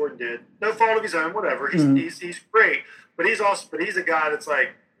everything like Jordan did. No fault of his own, whatever. He's great, but he's a guy that's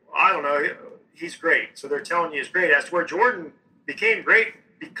like, I don't know, he's great. So they're telling you he's great. As to where Jordan became great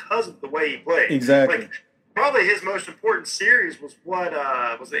because of the way he played. Exactly. Like, probably his most important series was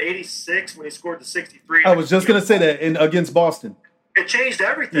was it 86 when he scored the 63. I was just gonna say that against Boston. It changed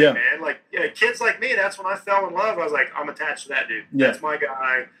everything, man. Like kids like me, that's when I fell in love. I was like, I'm attached to that dude. Yeah. That's my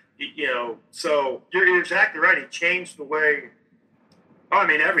guy. So you're exactly right. He changed the way. I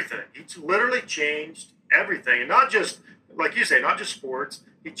mean, everything. He literally changed everything, and not just like you say, not just sports.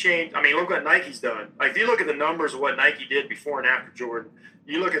 He changed. I mean, look what Nike's done. Like if you look at the numbers of what Nike did before and after Jordan,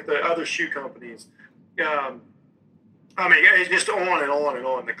 you look at the other shoe companies. I mean, it's just on and on and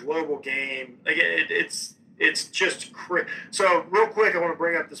on. The global game, like it's just crazy. So real quick, I want to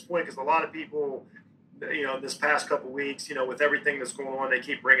bring up this point because a lot of people, this past couple of weeks, with everything that's going on, they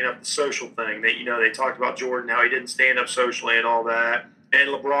keep bringing up the social thing. They talked about Jordan, how he didn't stand up socially and all that. And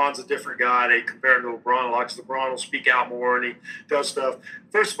LeBron's a different guy. They compare him to LeBron a lot because LeBron will speak out more and he does stuff.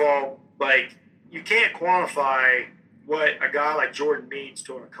 First of all, like, you can't quantify what a guy like Jordan means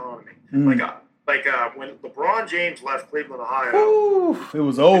to an economy. Like when LeBron James left Cleveland, Ohio. Ooh, it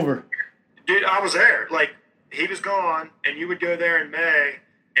was over. Dude, I was there. Like, he was gone, and you would go there in May,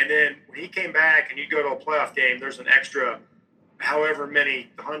 and then when he came back and you'd go to a playoff game, there's an extra however many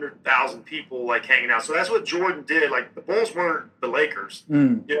 100,000 people like hanging out. So that's what Jordan did. Like the Bulls weren't the Lakers,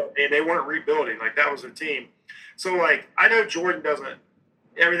 and they weren't rebuilding. Like that was their team. So like I know Jordan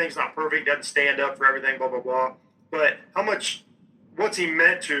everything's not perfect, doesn't stand up for everything, blah blah blah. But what's he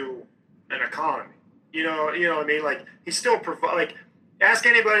meant to an economy? You know what I mean? Like he still like ask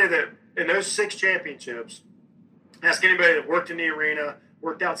anybody that in those 6 championships. Ask anybody that worked in the arena,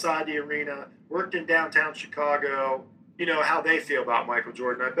 worked outside the arena, worked in downtown Chicago, how they feel about Michael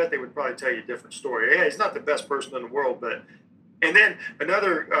Jordan. I bet they would probably tell you a different story. Yeah, he's not the best person in the world, but – and then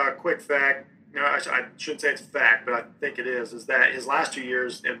another quick fact, I shouldn't say it's a fact, but I think it is that his last 2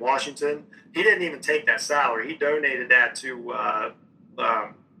 years in Washington, he didn't even take that salary. He donated that to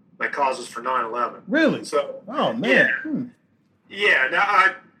causes for 9/11. Really? So, oh, man. Yeah.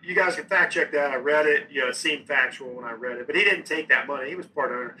 Now, you guys can fact check that. I read it. It seemed factual when I read it, but he didn't take that money. He was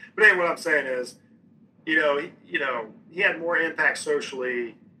part owner. But anyway, what I'm saying is, he had more impact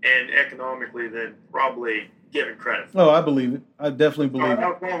socially and economically than probably given credit for. Oh, I believe it. I definitely believe it. I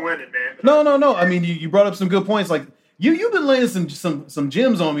was long-winded, man. No. I mean, you brought up some good points. Like you've been laying some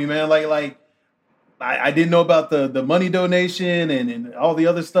gems on me, man. Like I didn't know about the money donation and all the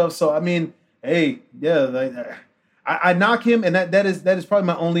other stuff. So I mean, hey, yeah. I knock him, and that is probably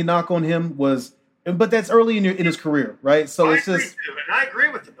my only knock on him but that's early in his career, right? So it's just, and I agree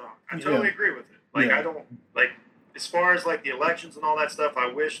with the knock. I totally agree with it. Like I don't like as far as like the elections and all that stuff.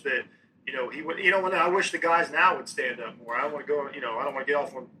 I wish that he would. When I wish the guys now would stand up more. I don't want to go. I don't want to get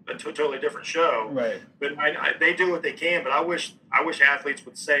off on a totally different show. Right. But they do what they can. But I wish athletes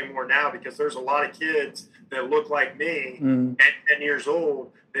would say more now because there's a lot of kids that look like me at 10 years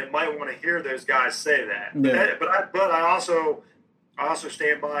old that might want to hear those guys say that. Yeah. But I also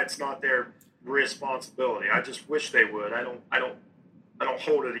stand by it's not their responsibility. I just wish they would. I don't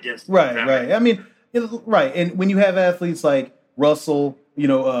hold it against them. Right. I mean, right. And when you have athletes like Russell,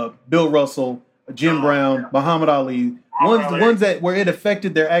 Bill Russell, Jim Brown, Muhammad Ali, ones that where it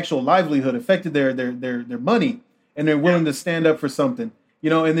affected their actual livelihood, affected their money, and they're willing to stand up for something.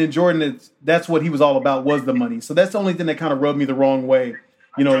 And then Jordan, that's what he was all about, was the money. So that's the only thing that kind of rubbed me the wrong way,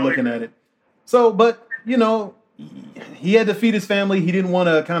 looking at it. So, but, he had to feed his family. He didn't want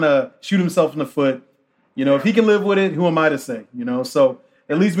to kind of shoot himself in the foot. If he can live with it, who am I to say? So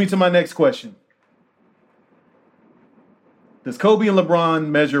it leads me to my next question. Does Kobe and LeBron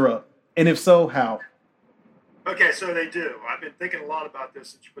measure up? And if so, how? Okay, so they do. I've been thinking a lot about this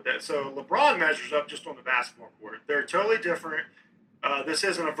since you put that. So LeBron measures up just on the basketball court. They're totally different. This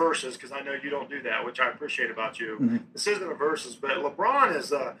isn't a versus because I know you don't do that, which I appreciate about you. Mm-hmm. This isn't a versus, but LeBron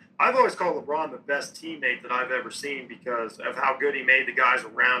is I've always called LeBron the best teammate that I've ever seen because of how good he made the guys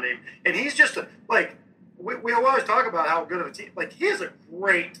around him. And he's just we always talk about how good of a team. Like, he is a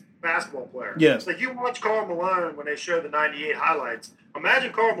great basketball player. Yes. Like, you watch Karl Malone when they show the 98 highlights.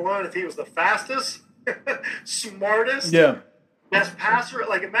 Imagine Karl Malone if he was the fastest, smartest, best passer.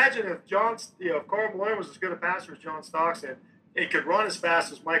 Like, imagine if Karl Malone was as good a passer as John Stockton. It could run as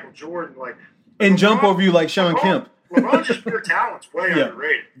fast as Michael Jordan, and jump over you like Sean Kemp. LeBron's just pure talent's way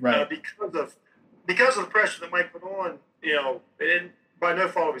underrated, right? Because of the pressure that Mike put on, and by no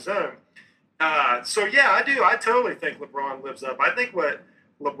fault of his own. So yeah, I do. I totally think LeBron lives up. I think what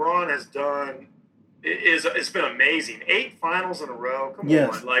LeBron has done it's been amazing. 8 finals in a row. Come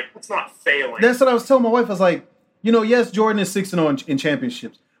Yes. on, like it's not failing. That's what I was telling my wife. I was like, yes, Jordan is 6-0 in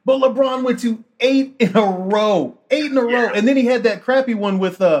championships, but LeBron went to 8 in a row, and then he had that crappy one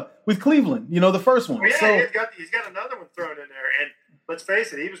with Cleveland. The first one. Oh, yeah, so he's got another one thrown in there, and let's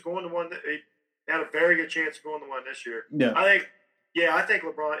face it, he was going to one. He had a very good chance of going to one this year. Yeah, I think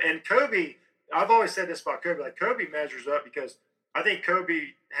LeBron and Kobe. I've always said this about Kobe. Like Kobe measures up because I think Kobe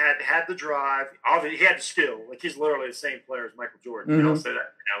had the drive. Obviously, he had the skill. Like he's literally the same player as Michael Jordan. Mm-hmm. You don't say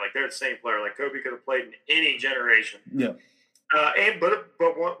that. Like they're the same player. Like Kobe could have played in any generation. Yeah.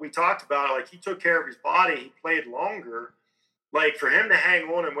 But what we talked about, like he took care of his body. He played longer. Like for him to hang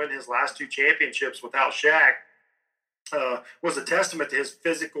on and win his last 2 championships without Shaq was a testament to his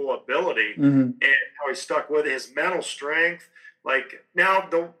physical ability and how he stuck with it, his mental strength. Like now,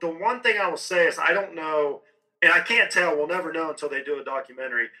 the one thing I will say is I don't know. And I can't tell. We'll never know until they do a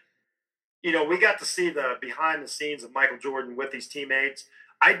documentary. We got to see the behind the scenes of Michael Jordan with his teammates.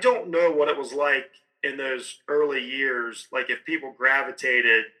 I don't know what it was like in those early years, like if people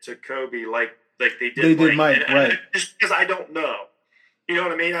gravitated to Kobe like they did Mike, right? Just because I don't know. You know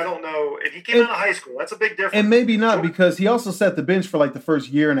what I mean? I don't know. If he came out of high school, that's a big difference. And maybe not because he also set the bench for like the first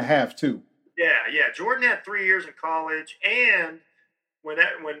year and a half too. Yeah. Jordan had 3 years in college, and when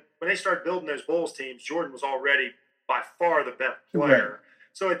they started building those Bulls teams, Jordan was already by far the best player. Right.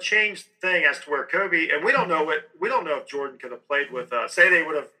 So it changed the thing as to where Kobe, and we don't know if Jordan could have played with say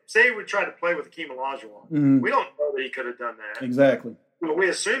he would try to play with Hakeem Olajuwon. Mm-hmm. We don't know that he could have done that. Exactly. Well, we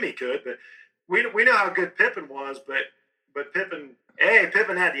assume he could, but we know how good Pippen was, but Pippen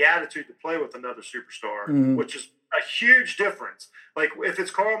had the attitude to play with another superstar, which is a huge difference. Like if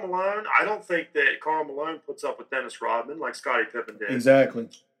it's Karl Malone, I don't think that Karl Malone puts up with Dennis Rodman like Scottie Pippen did. Exactly.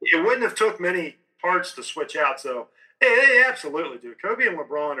 It wouldn't have took many parts to switch out. So they absolutely do. Kobe and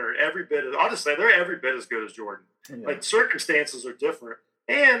LeBron are every bit. I'll just say they're every bit as good as Jordan. Yeah. Like circumstances are different,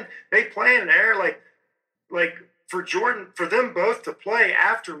 and they play in an era like for Jordan, for them both to play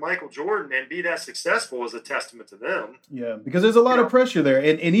after Michael Jordan and be that successful is a testament to them. Yeah, because there's a lot of pressure there,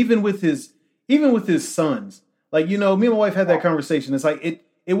 and even with his sons. Like, me and my wife had that conversation. It's like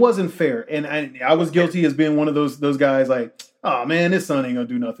it wasn't fair. And I was guilty as being one of those guys like, oh man, this son ain't gonna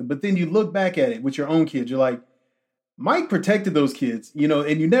do nothing. But then you look back at it with your own kids, you're like, Mike protected those kids,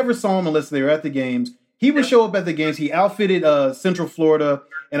 and you never saw him unless they were at the games. He would show up at the games. He outfitted Central Florida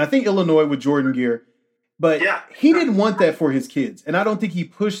and I think Illinois with Jordan gear. But he didn't want that for his kids. And I don't think he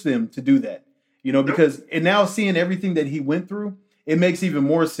pushed them to do that, because and now seeing everything that he went through, it makes even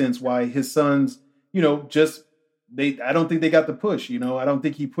more sense why his sons, I don't think they got the push. I don't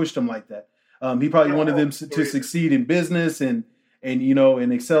think he pushed them like that. He probably wanted them to succeed in business and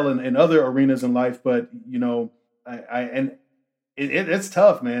excel in other arenas in life. But it's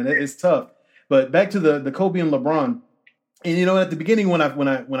tough, man. It's tough. But back to the Kobe and LeBron, and at the beginning when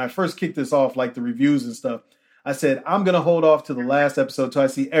I first kicked this off, like the reviews and stuff, I said I'm gonna hold off to the last episode till I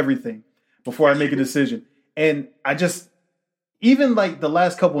see everything before I make a decision. And I just even like the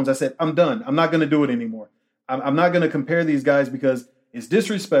last couple ones, I said I'm done. I'm not gonna do it anymore. I'm not going to compare these guys because it's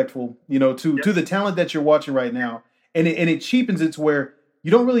disrespectful, to the talent that you're watching right now. And it cheapens it to where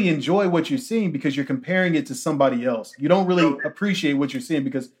you don't really enjoy what you're seeing because you're comparing it to somebody else. You don't really appreciate what you're seeing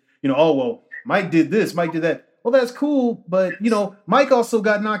because, Mike did this, Mike did that. Well, that's cool. But, Mike also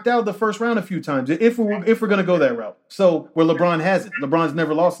got knocked out the first round a few times if we're going to go that route. So where LeBron hasn't. LeBron's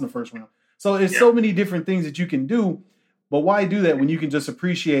never lost in the first round. So it's so many different things that you can do. But why do that when you can just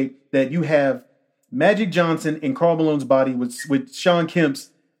appreciate that you have Magic Johnson in Karl Malone's body with Shawn Kemp's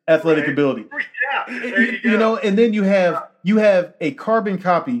athletic ability. Yeah, there you go. And then you have a carbon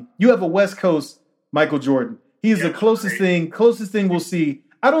copy. You have a West Coast Michael Jordan. He's the closest thing we'll see.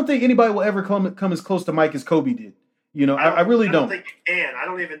 I don't think anybody will ever come as close to Mike as Kobe did. I really don't. I don't think you can. I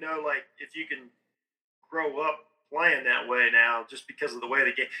don't even know if you can grow up playing that way now just because of the way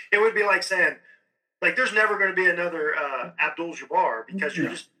the game. It would be like saying, there's never going to be another Abdul-Jabbar because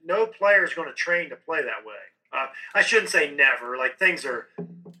no player is going to train to play that way. I shouldn't say never. Things are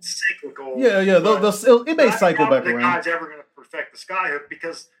cyclical. Yeah. It may cycle back around. That guy's ever going to perfect the skyhook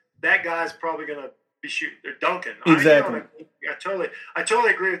because that guy's probably going to be shooting. They're dunking. Exactly. I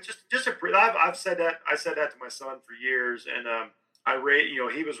totally agree with I've said that. I said that to my son for years, and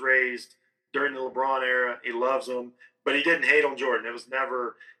he was raised during the LeBron era. He loves him, but he didn't hate on Jordan. It was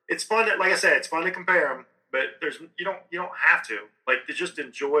never. It's fun. Like I said, it's fun to compare them, but you don't have to to just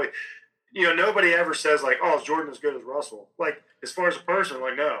enjoy. Nobody ever says oh, is Jordan as good as Russell? As far as a person,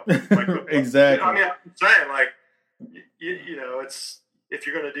 no. Exactly. I mean, I'm saying it's if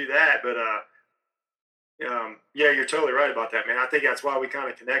you're going to do that, but Yeah, you're totally right about that, man. I think that's why we kind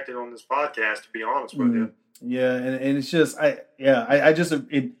of connected on this podcast, to be honest with you. Yeah, and it's just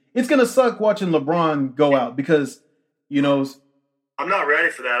it's gonna suck watching LeBron go out because I'm not ready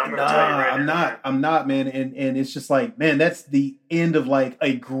for that. I'm gonna tell you right now. I'm not, man. And it's just like, man, that's the end of like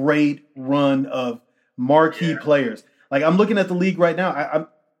a great run of marquee players. Like I'm looking at the league right now.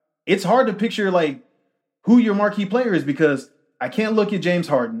 It's hard to picture like who your marquee player is because I can't look at James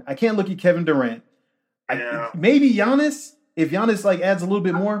Harden. I can't look at Kevin Durant. Maybe Giannis, if Giannis like adds a little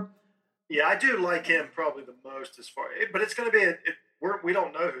bit more. Yeah, I do like him probably the most as far, but it's going to be we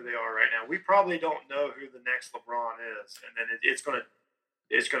don't know who they are right now. We probably don't know who the next LeBron is, and then it's going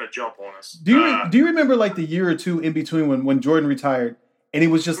to jump on us. Do you remember like the year or two in between when Jordan retired, and it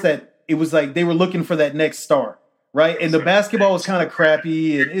was just that it was like they were looking for that next star, right? And the basketball was kind of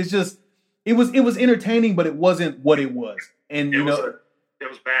crappy, and it's just it was entertaining, but it wasn't what it was. And it was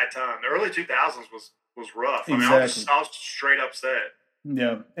bad time. The early 2000s was rough. Exactly. I was straight upset.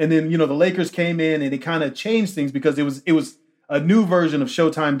 Yeah, and then the Lakers came in and it kind of changed things because it was a new version of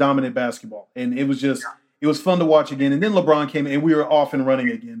Showtime dominant basketball, and it was just it was fun to watch again. And then LeBron came in and we were off and running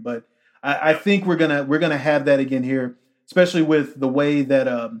again. But I think we're gonna have that again here, especially with the way that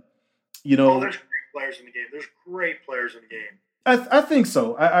there's great players in the game. There's great players in the game. I think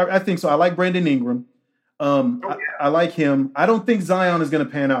so. I think so. I like Brandon Ingram. I like him. I don't think Zion is going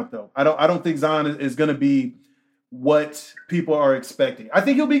to pan out though. I don't think Zion is going to be what people are expecting. I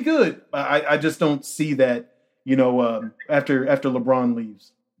think he'll be good. I just don't see that. After LeBron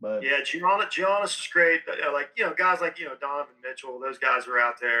leaves. But yeah, Giannis is great. Guys like Donovan Mitchell. Those guys are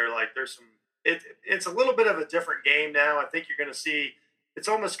out there. Like there's some. It's a little bit of a different game now. I think you're going to see. It's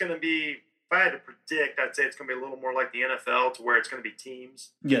almost going to be. If I had to predict, I'd say it's going to be a little more like the NFL, to where it's going to be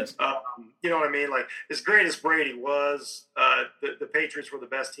teams. Yes. You know what I mean? Like as great as Brady was, the Patriots were the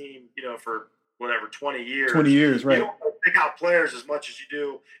best team. For whatever 20 years. 20 years, right? You don't pick out players as much as you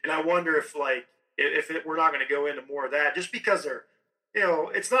do, and I wonder if we're not going to go into more of that, just because they're.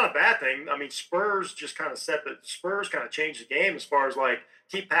 It's not a bad thing. I mean, Spurs just kind of Spurs kind of changed the game as far as like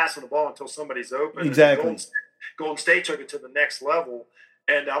keep passing the ball until somebody's open. Exactly. Golden State took it to the next level.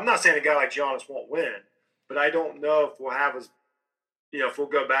 And I'm not saying a guy like Giannis won't win, but I don't know if we'll have if we'll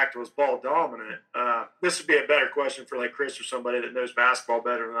go back to his ball dominant. This would be a better question for like Chris or somebody that knows basketball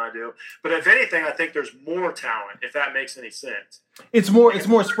better than I do. But if anything, I think there's more talent, if that makes any sense. It's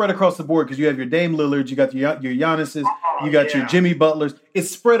more spread across the board because you have your Dame Lillards, you got your Giannis's, you got your Jimmy Butlers. It's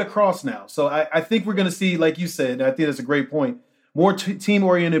spread across now. So I think we're going to see, like you said, and I think that's a great point, more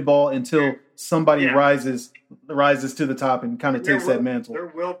team-oriented ball until somebody rises to the top and kind of takes that mantle. There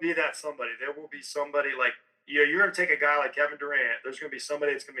will be that somebody. There will be somebody like, you're going to take a guy like Kevin Durant. There's going to be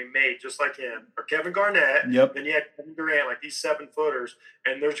somebody that's going to be made just like him, or Kevin Garnett. Yep. Then you had Kevin Durant, like these 7-footers,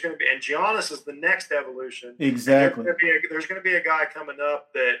 and there's going to be, and Giannis is the next evolution. Exactly. There's going to be a guy coming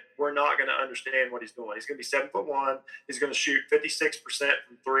up that we're not going to understand what he's doing. He's going to be 7'1". He's going to shoot 56%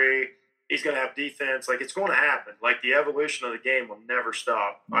 from three. He's going to have defense. Like, it's going to happen. Like, the evolution of the game will never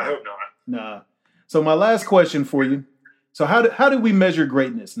stop. I hope not. Nah. So my last question for you. So how do we measure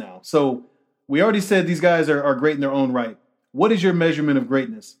greatness now? So we already said these guys are great in their own right. What is your measurement of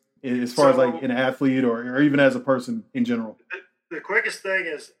greatness as far as like an athlete or even as a person in general? The quickest thing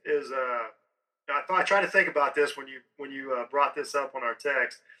is I tried to think about this when you brought this up on our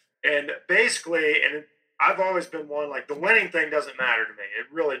text. And basically, and I've always been one, like, the winning thing doesn't matter to me. It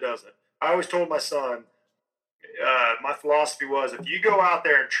really doesn't. I always told my son, my philosophy was, if you go out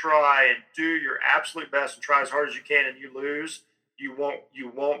there and try and do your absolute best and try as hard as you can and you lose, you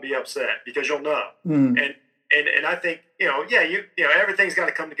won't be upset because you'll know. And I think, everything's got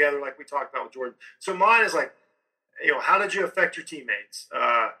to come together like we talked about with Jordan. So mine is like, how did you affect your teammates?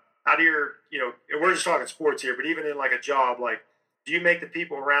 How do we're just talking sports here, but even in like a job, like, do you make the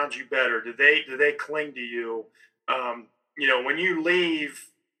people around you better? Do they cling to you? When you leave,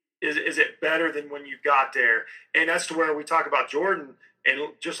 is it better than when you got there? And that's to where we talk about Jordan. And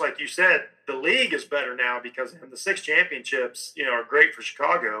just like you said, the league is better now because the 6 championships, are great for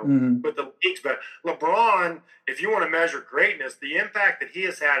Chicago, but the league's better. LeBron, if you want to measure greatness, the impact that he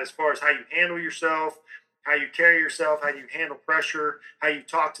has had as far as how you handle yourself, how you carry yourself, how you handle pressure, how you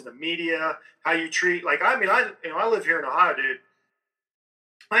talk to the media, how you treat, like, I live here in Ohio, dude.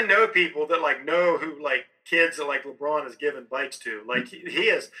 I know people that like know who like kids that like LeBron has given bikes to. Like he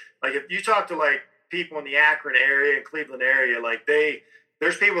is, like, if you talk to like people in the Akron area and Cleveland area, like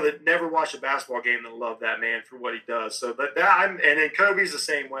there's people that never watch a basketball game that love that man for what he does. So and then Kobe's the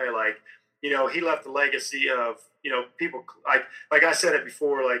same way. Like, he left the legacy of, people like I said it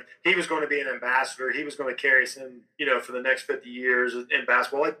before, like he was going to be an ambassador. He was going to carry us in, for the next 50 years in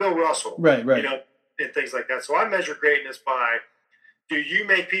basketball, like Bill Russell. Right. and things like that. So I measure greatness by, do you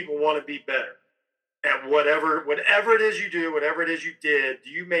make people want to be better at whatever it is you do, whatever it is you did? Do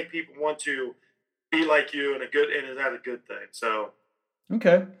you make people want to be like you, and is that a good thing? So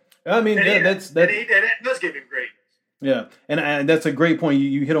okay, I mean and it does give him greatness. Yeah, and that's a great point.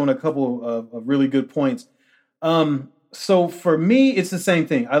 You hit on a couple of really good points. So for me, it's the same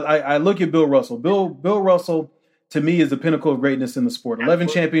thing. I look at Bill Russell. Bill Russell, to me, is the pinnacle of greatness in the sport. 11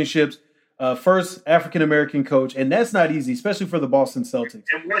 championships, first African American coach, and that's not easy, especially for the Boston Celtics.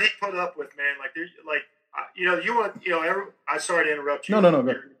 And what he put up with, man, I'm sorry to interrupt you. No.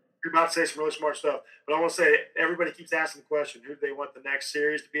 Go. You're about to say some really smart stuff, but I want to say everybody keeps asking the question: who do they want the next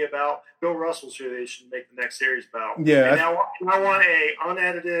series to be about? Bill Russell's who they should make the next series about. Yeah, and I want a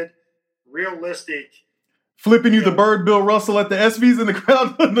unedited, realistic. Flipping you the bird, Bill Russell at the ESPYs in the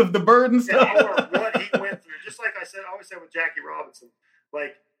crowd of the bird and stuff. Or what he went through. Just like I always said with Jackie Robinson,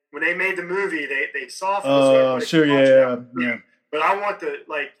 like when they made the movie, they softened. Sure, yeah. But I want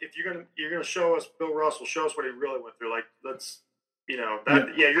if you're gonna show us Bill Russell, show us what he really went through. Like let's.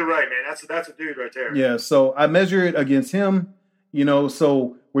 Yeah, you're right, man. That's a dude right there. Yeah, so I measure it against him,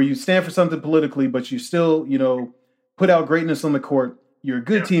 so where you stand for something politically, but you still, put out greatness on the court. You're a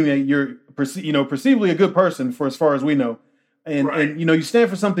good teammate. You're, perceivably a good person for as far as we know. And you stand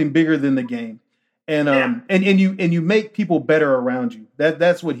for something bigger than the game. And and you make people better around you.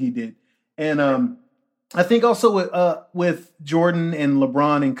 That's what he did. And I think also with Jordan and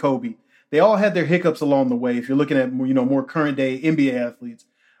LeBron and Kobe, they all had their hiccups along the way. If you're looking at more current day NBA athletes,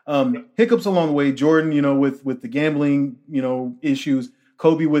 hiccups along the way. Jordan, with the gambling, issues.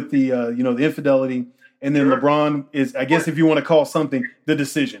 Kobe with the the infidelity, and then LeBron is, I guess, if you want to call something, the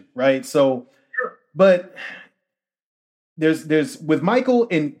decision, right? So, but there's with Michael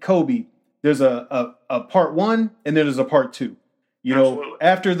and Kobe, there's a part one and then there's a part two.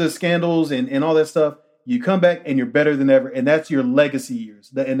 After the scandals and all that stuff. You come back and you're better than ever, and that's your legacy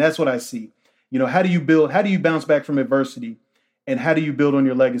years. And that's what I see. How do you bounce back from adversity, and how do you build on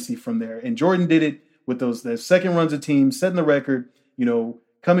your legacy from there? And Jordan did it with those second runs of teams, setting the record,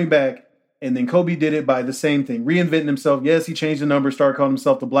 coming back, and then Kobe did it by the same thing, reinventing himself. Yes, he changed the number, started calling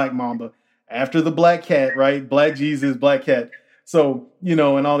himself the Black Mamba after the Black Cat, right? Black Jesus, Black Cat. So,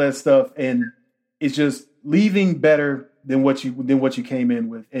 and all that stuff. And it's just leaving better than what you came in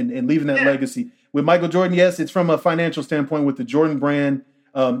with, and leaving that legacy. With Michael Jordan, yes, it's from a financial standpoint with the Jordan brand,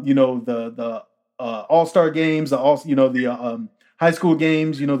 the All-Star games, the high school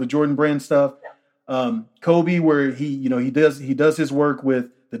games, the Jordan brand stuff. Kobe, where he does his work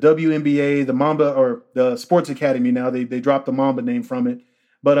with the WNBA, the Mamba, or the Sports Academy. Now they dropped the Mamba name from it,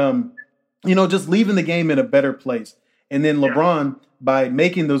 but just leaving the game in a better place. And then LeBron, by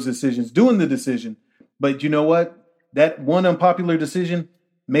making those decisions, doing the decision, but you know what? That one unpopular decision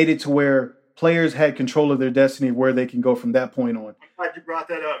made it to where players had control of their destiny, where they can go from that point on. I'm glad you brought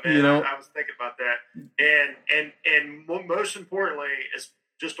that up, man. I was thinking about that. And most importantly, is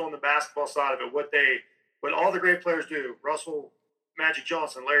just on the basketball side of it, what all the great players do, Russell, Magic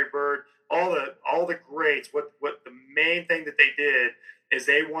Johnson, Larry Bird, all the greats, what the main thing that they did is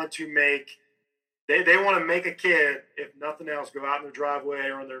they want to make a kid, if nothing else, go out in their driveway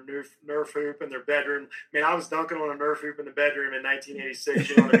or on their Nerf hoop in their bedroom. Man, I was dunking on a Nerf hoop in the bedroom in 1986.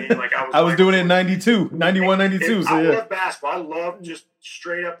 You know what I mean? Like I was doing it in 92, 91, 92. I love basketball. I love just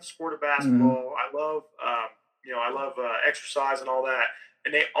straight up the sport of basketball. Mm-hmm. I love exercise and all that.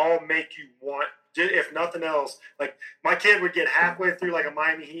 And they all make you want, if nothing else, like my kid would get halfway through like a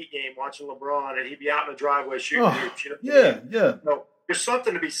Miami Heat game watching LeBron, and he'd be out in the driveway shooting hoops. Yeah. So there's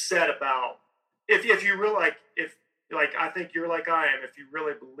something to be said about. If you really I think you're like I am, if you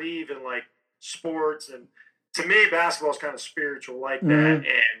really believe in like sports, and to me basketball is kind of spiritual like that. Mm-hmm.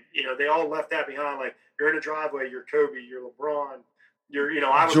 And they all left that behind. Like you're in a driveway, you're Kobe, you're LeBron,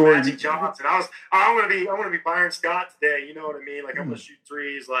 I was Jordan. Magic Johnson. I want to be Byron Scott today. You know what I mean? Like I'm gonna shoot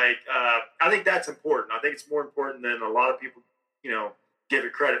threes. Like I think that's important. I think it's more important than a lot of people give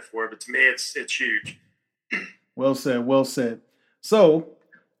it credit for. But to me, it's huge. Well said. So,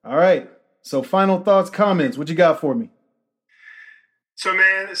 all right. So final thoughts, comments, what you got for me?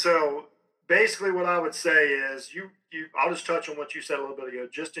 So basically what I would say is I'll just touch on what you said a little bit ago.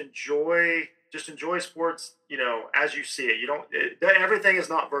 Just enjoy sports, as you see it. Everything is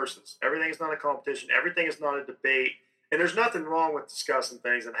not versus. Everything is not a competition. Everything is not a debate. And there's nothing wrong with discussing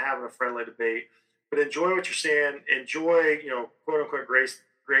things and having a friendly debate. But enjoy what you're saying. Enjoy, quote unquote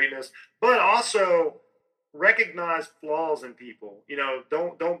greatness. But also recognize flaws in people.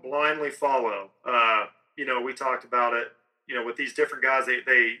 Don't blindly follow. We talked about it. With these different guys,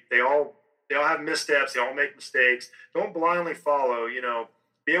 they all have missteps. They all make mistakes. Don't blindly follow.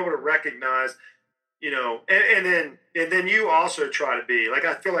 Be able to recognize. and then you also try to be like,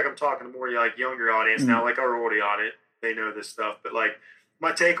 I feel like I'm talking to more like younger audience now, like our older audience, they know this stuff. But like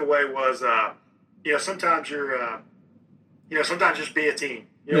my takeaway was, sometimes sometimes just be a team.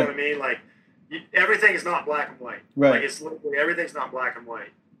 You know what I mean? Like everything is not black and white. Right. Like it's literally everything's not black and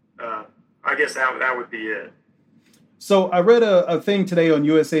white. I guess that would be it. So I read a thing today on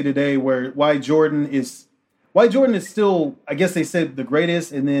USA Today where why Jordan is still, I guess they said the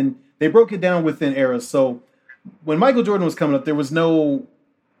greatest, and then they broke it down within eras. So when Michael Jordan was coming up, there was no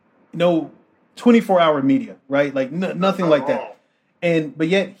 24-hour media, right? Like nothing like that. But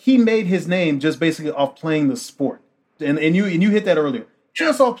yet he made his name just basically off playing the sport. And you hit that earlier.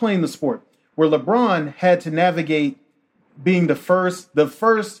 Just off playing the sport. Where LeBron had to navigate being the first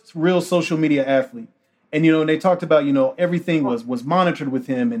real social media athlete. And and they talked about, everything was monitored with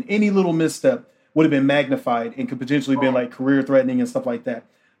him, and any little misstep would have been magnified and could potentially been like career threatening and stuff like that.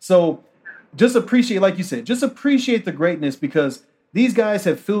 So just appreciate, like you said, appreciate the greatness, because these guys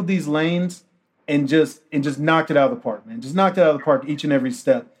have filled these lanes and just knocked it out of the park, man. Just knocked it out of the park each and every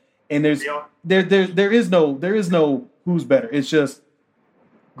step. And there is no who's better. It's just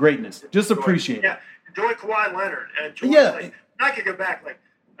greatness. Just appreciate it. Yeah. Enjoy Kawhi Leonard. I could go back,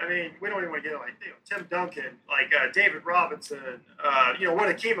 we don't even want to get like Tim Duncan, like David Robinson, what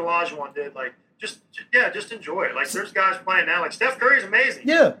Akeem Olajuwon did, like just enjoy it. Like there's guys playing now, like Steph Curry's amazing.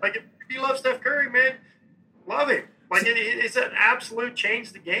 Yeah. Like if you love Steph Curry, man, love him. Like it's an absolute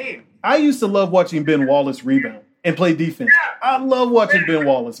change the game. I used to love watching Ben Wallace rebound and play defense. Yeah. I love watching Ben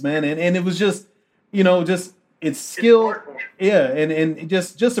Wallace, man, and it was just, it's skill. Yeah, and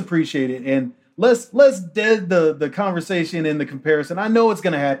just appreciate it. And let's dead the conversation and the comparison. I know it's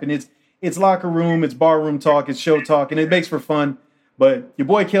gonna happen. It's locker room, it's bar room talk, it's show talk, and it makes for fun. But your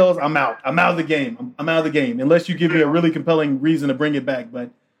boy Kells, I'm out. I'm out of the game. I'm out of the game. Unless you give me a really compelling reason to bring it back.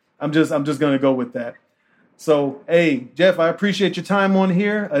 But I'm just gonna go with that. So, hey, Jeff, I appreciate your time on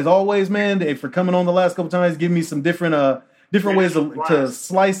here as always, man. For coming on the last couple times, giving me some different ways to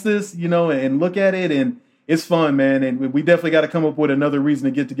slice this, and look at it, and it's fun, man. And we definitely got to come up with another reason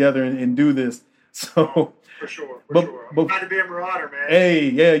to get together and do this. So for sure. I'm glad to be a Marauder, man.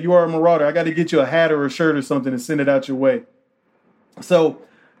 Hey, yeah, you are a Marauder. I got to get you a hat or a shirt or something and send it out your way. So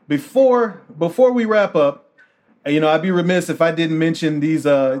before we wrap up, I'd be remiss if I didn't mention these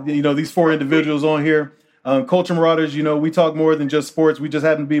four individuals on here. Culture Marauders, we talk more than just sports. We just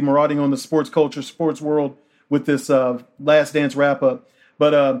happen to be marauding on the sports culture, sports world with this Last Dance wrap up.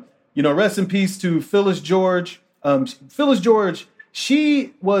 But, rest in peace to Phyllis George. Phyllis George,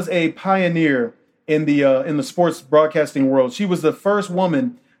 she was a pioneer in the sports broadcasting world. She was the first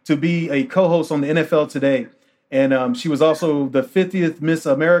woman to be a co-host on the NFL Today. And she was also the 50th Miss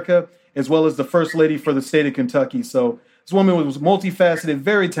America, as well as the first lady for the state of Kentucky. So this woman was multifaceted,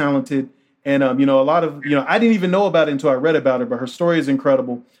 very talented. And, a lot of, I didn't even know about it until I read about her, but her story is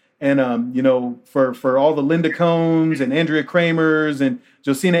incredible. And, for all the Linda Cohns and Andrea Kramers and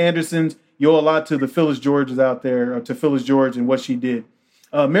Josina Andersons, you owe a lot to the Phyllis Georges out there, to Phyllis George and what she did.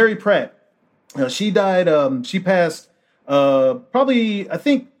 Mary Pratt, she died, she passed probably, I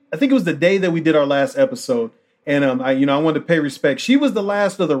think it was the day that we did our last episode. And, I wanted to pay respect. She was the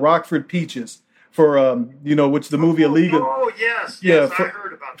last of the Rockford Peaches. For which the movie A League of I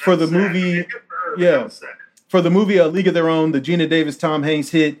heard about that. For the movie, for the movie A League of Their Own, the Gina Davis Tom Hanks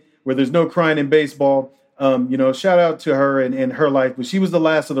hit where there's no crying in baseball. Shout out to her and her life, but she was the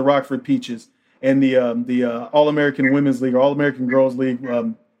last of the Rockford Peaches and the All American Women's League or All American Girls League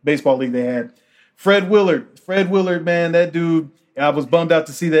baseball league they had. Fred Willard, man, that dude. I was bummed out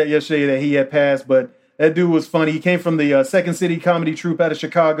to see that yesterday that he had passed, but that dude was funny. He came from the Second City comedy troupe out of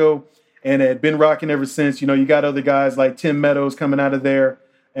Chicago. And had been rocking ever since. You got other guys like Tim Meadows coming out of there,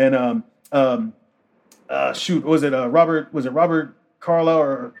 and Robert Carlyle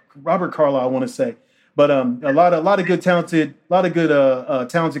or Robert Carlyle, I want to say, but a lot of good talented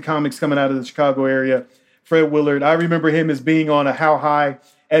comics coming out of the Chicago area. Fred Willard, I remember him as being on a How High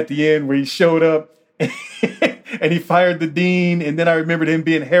at the end where he showed up and he fired the dean, and then I remembered him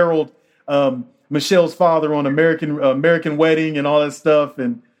being Harold, Michelle's father on American Wedding and all that stuff,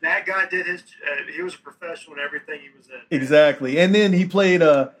 and. That guy did he was a professional in everything he was in. Exactly. And then he played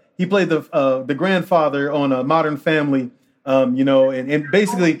the grandfather on Modern Family, and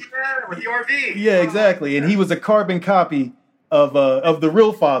basically. With the RV. Yeah, exactly. And he was a carbon copy of the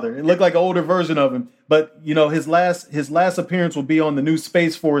real father. It looked like an older version of him. But, his last appearance will be on the new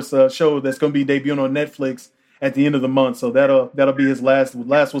Space Force show that's going to be debuting on Netflix at the end of the month. So that'll be his last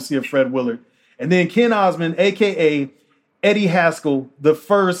we'll see of Fred Willard. And then Ken Osmond, a.k.a. Eddie Haskell, the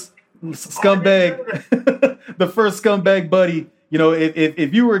first scumbag buddy you know,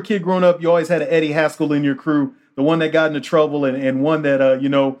 if you were a kid growing up, you always had an Eddie Haskell in your crew, the one that got into trouble and one that, you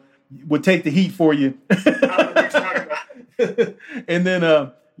know, would take the heat for you. And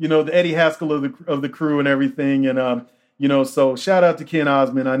then, you know, the Eddie Haskell of the crew and everything. And, you know, so shout out to Ken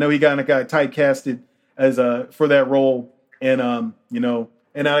Osmond. I know he got typecasted as for that role. And, you know,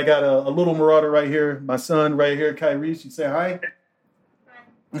 and I got a little marauder right here, my son right here, Kyrie. You say hi.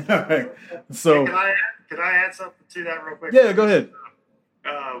 All right. So can I add something to that real quick? Yeah, go ahead.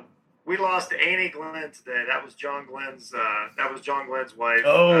 We lost Annie Glenn today. That was John Glenn's wife.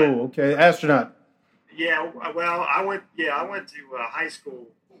 Oh, okay. Astronaut. Yeah. Well, I went to high school,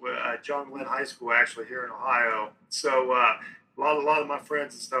 John Glenn High School, actually here in Ohio. So a lot of my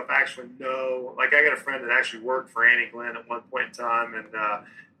friends and stuff actually know. Like, I got a friend that actually worked for Annie Glenn at one point in time, and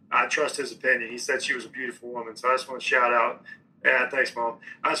I trust his opinion. He said she was a beautiful woman. So I just want to shout out. Yeah, thanks, Mom.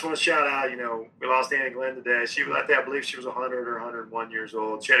 I just want to shout out, you know, we lost Annie Glenn today. I believe she was 100 or 101 years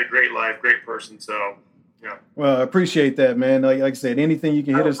old. She had a great life, great person. So, yeah. Well, I appreciate that, man. Like I said, anything you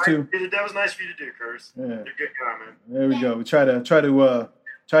can hit us to. That was nice for you to do, Curtis. Yeah. You're a good comment. There we go. We try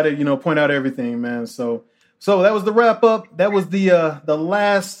to you know, point out everything, man. So that was the wrap up. That was the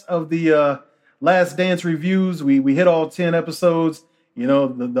last of the Last Dance reviews. We hit all 10 episodes. You know,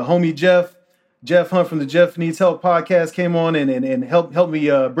 the homie Jeff Hunt from the Jeff Needs Help podcast came on and helped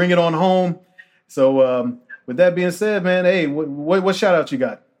me bring it on home. So with that being said, man, hey, what shout out you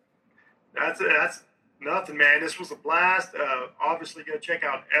got? That's nothing, man. This was a blast. Obviously, go check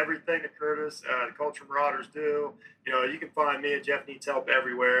out everything that Curtis, the Culture Marauders do. You know, you can find me at Jeff Needs Help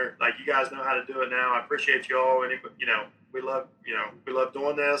everywhere. Like, you guys know how to do it now. I appreciate you all. And, you know, we love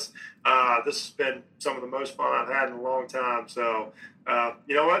doing this. This has been some of the most fun I've had in a long time. So,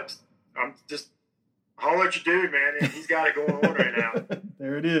 you know what? I'm just holler at your dude, man. He's got it going on right now.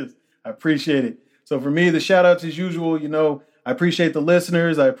 There it is. I appreciate it. So for me, the shout outs as usual, you know, I appreciate the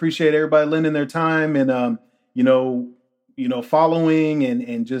listeners. I appreciate everybody lending their time and, you know, following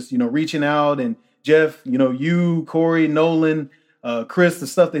and just, you know, reaching out. And Jeff, you know, you, Corey, Nolan, Chris, the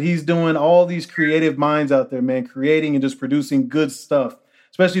stuff that he's doing, all these creative minds out there, man, creating and just producing good stuff,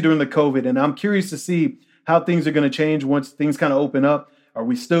 especially during the COVID. And I'm curious to see how things are going to change once things kind of open up. Are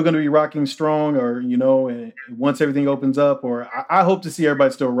we still going to be rocking strong, or, you know, once everything opens up? Or I hope to see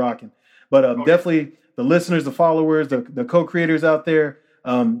everybody still rocking. But definitely the listeners, the followers, the co-creators out there,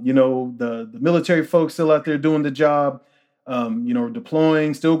 you know, the military folks still out there doing the job, you know,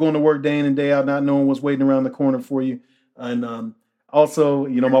 deploying, still going to work day in and day out, not knowing what's waiting around the corner for you. And also,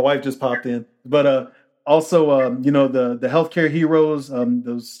 you know, my wife just popped in. But also, you know, the healthcare heroes,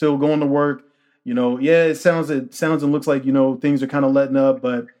 those still going to work. You know, yeah, it sounds and looks like, you know, things are kind of letting up,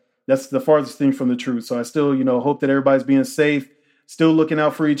 but that's the farthest thing from the truth. So I still, you know, hope that everybody's being safe, still looking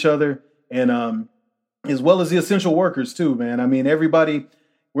out for each other, and as well as the essential workers too, man. I mean, everybody,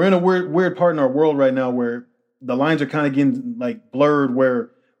 we're in a weird part in our world right now where the lines are kind of getting like blurred, where,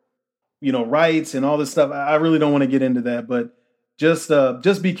 you know, rights and all this stuff. I really don't want to get into that, but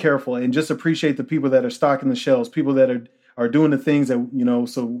just be careful and just appreciate the people that are stocking the shelves, people that are doing the things that, you know,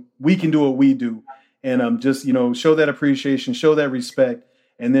 so we can do what we do, and just, you know, show that appreciation, show that respect.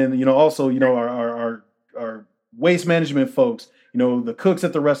 And then, you know, also, you know, our waste management folks, you know, the cooks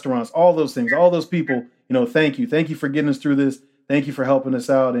at the restaurants, all those things, all those people, you know, thank you for getting us through this. Thank you for helping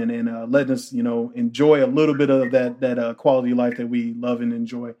us out and letting us, you know, enjoy a little bit of that quality of life that we love and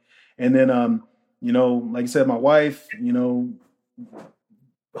enjoy. And then, you know, like I said, my wife, you know,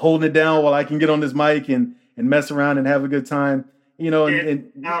 holding it down while I can get on this mic and mess around and have a good time, you know.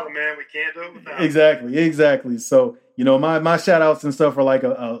 Man, we can't do it without. Exactly. So, you know, my shout outs and stuff are like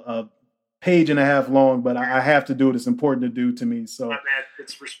a page and a half long, but I have to do it. It's important to do to me. So, man,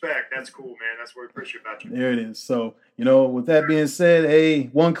 it's respect. That's cool, man. That's what we appreciate about you. There it is. So, you know, with that being said, hey,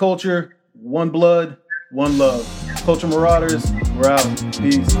 one culture, one blood, one love. Culture Marauders, we're out.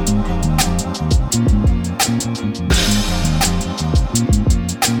 Peace.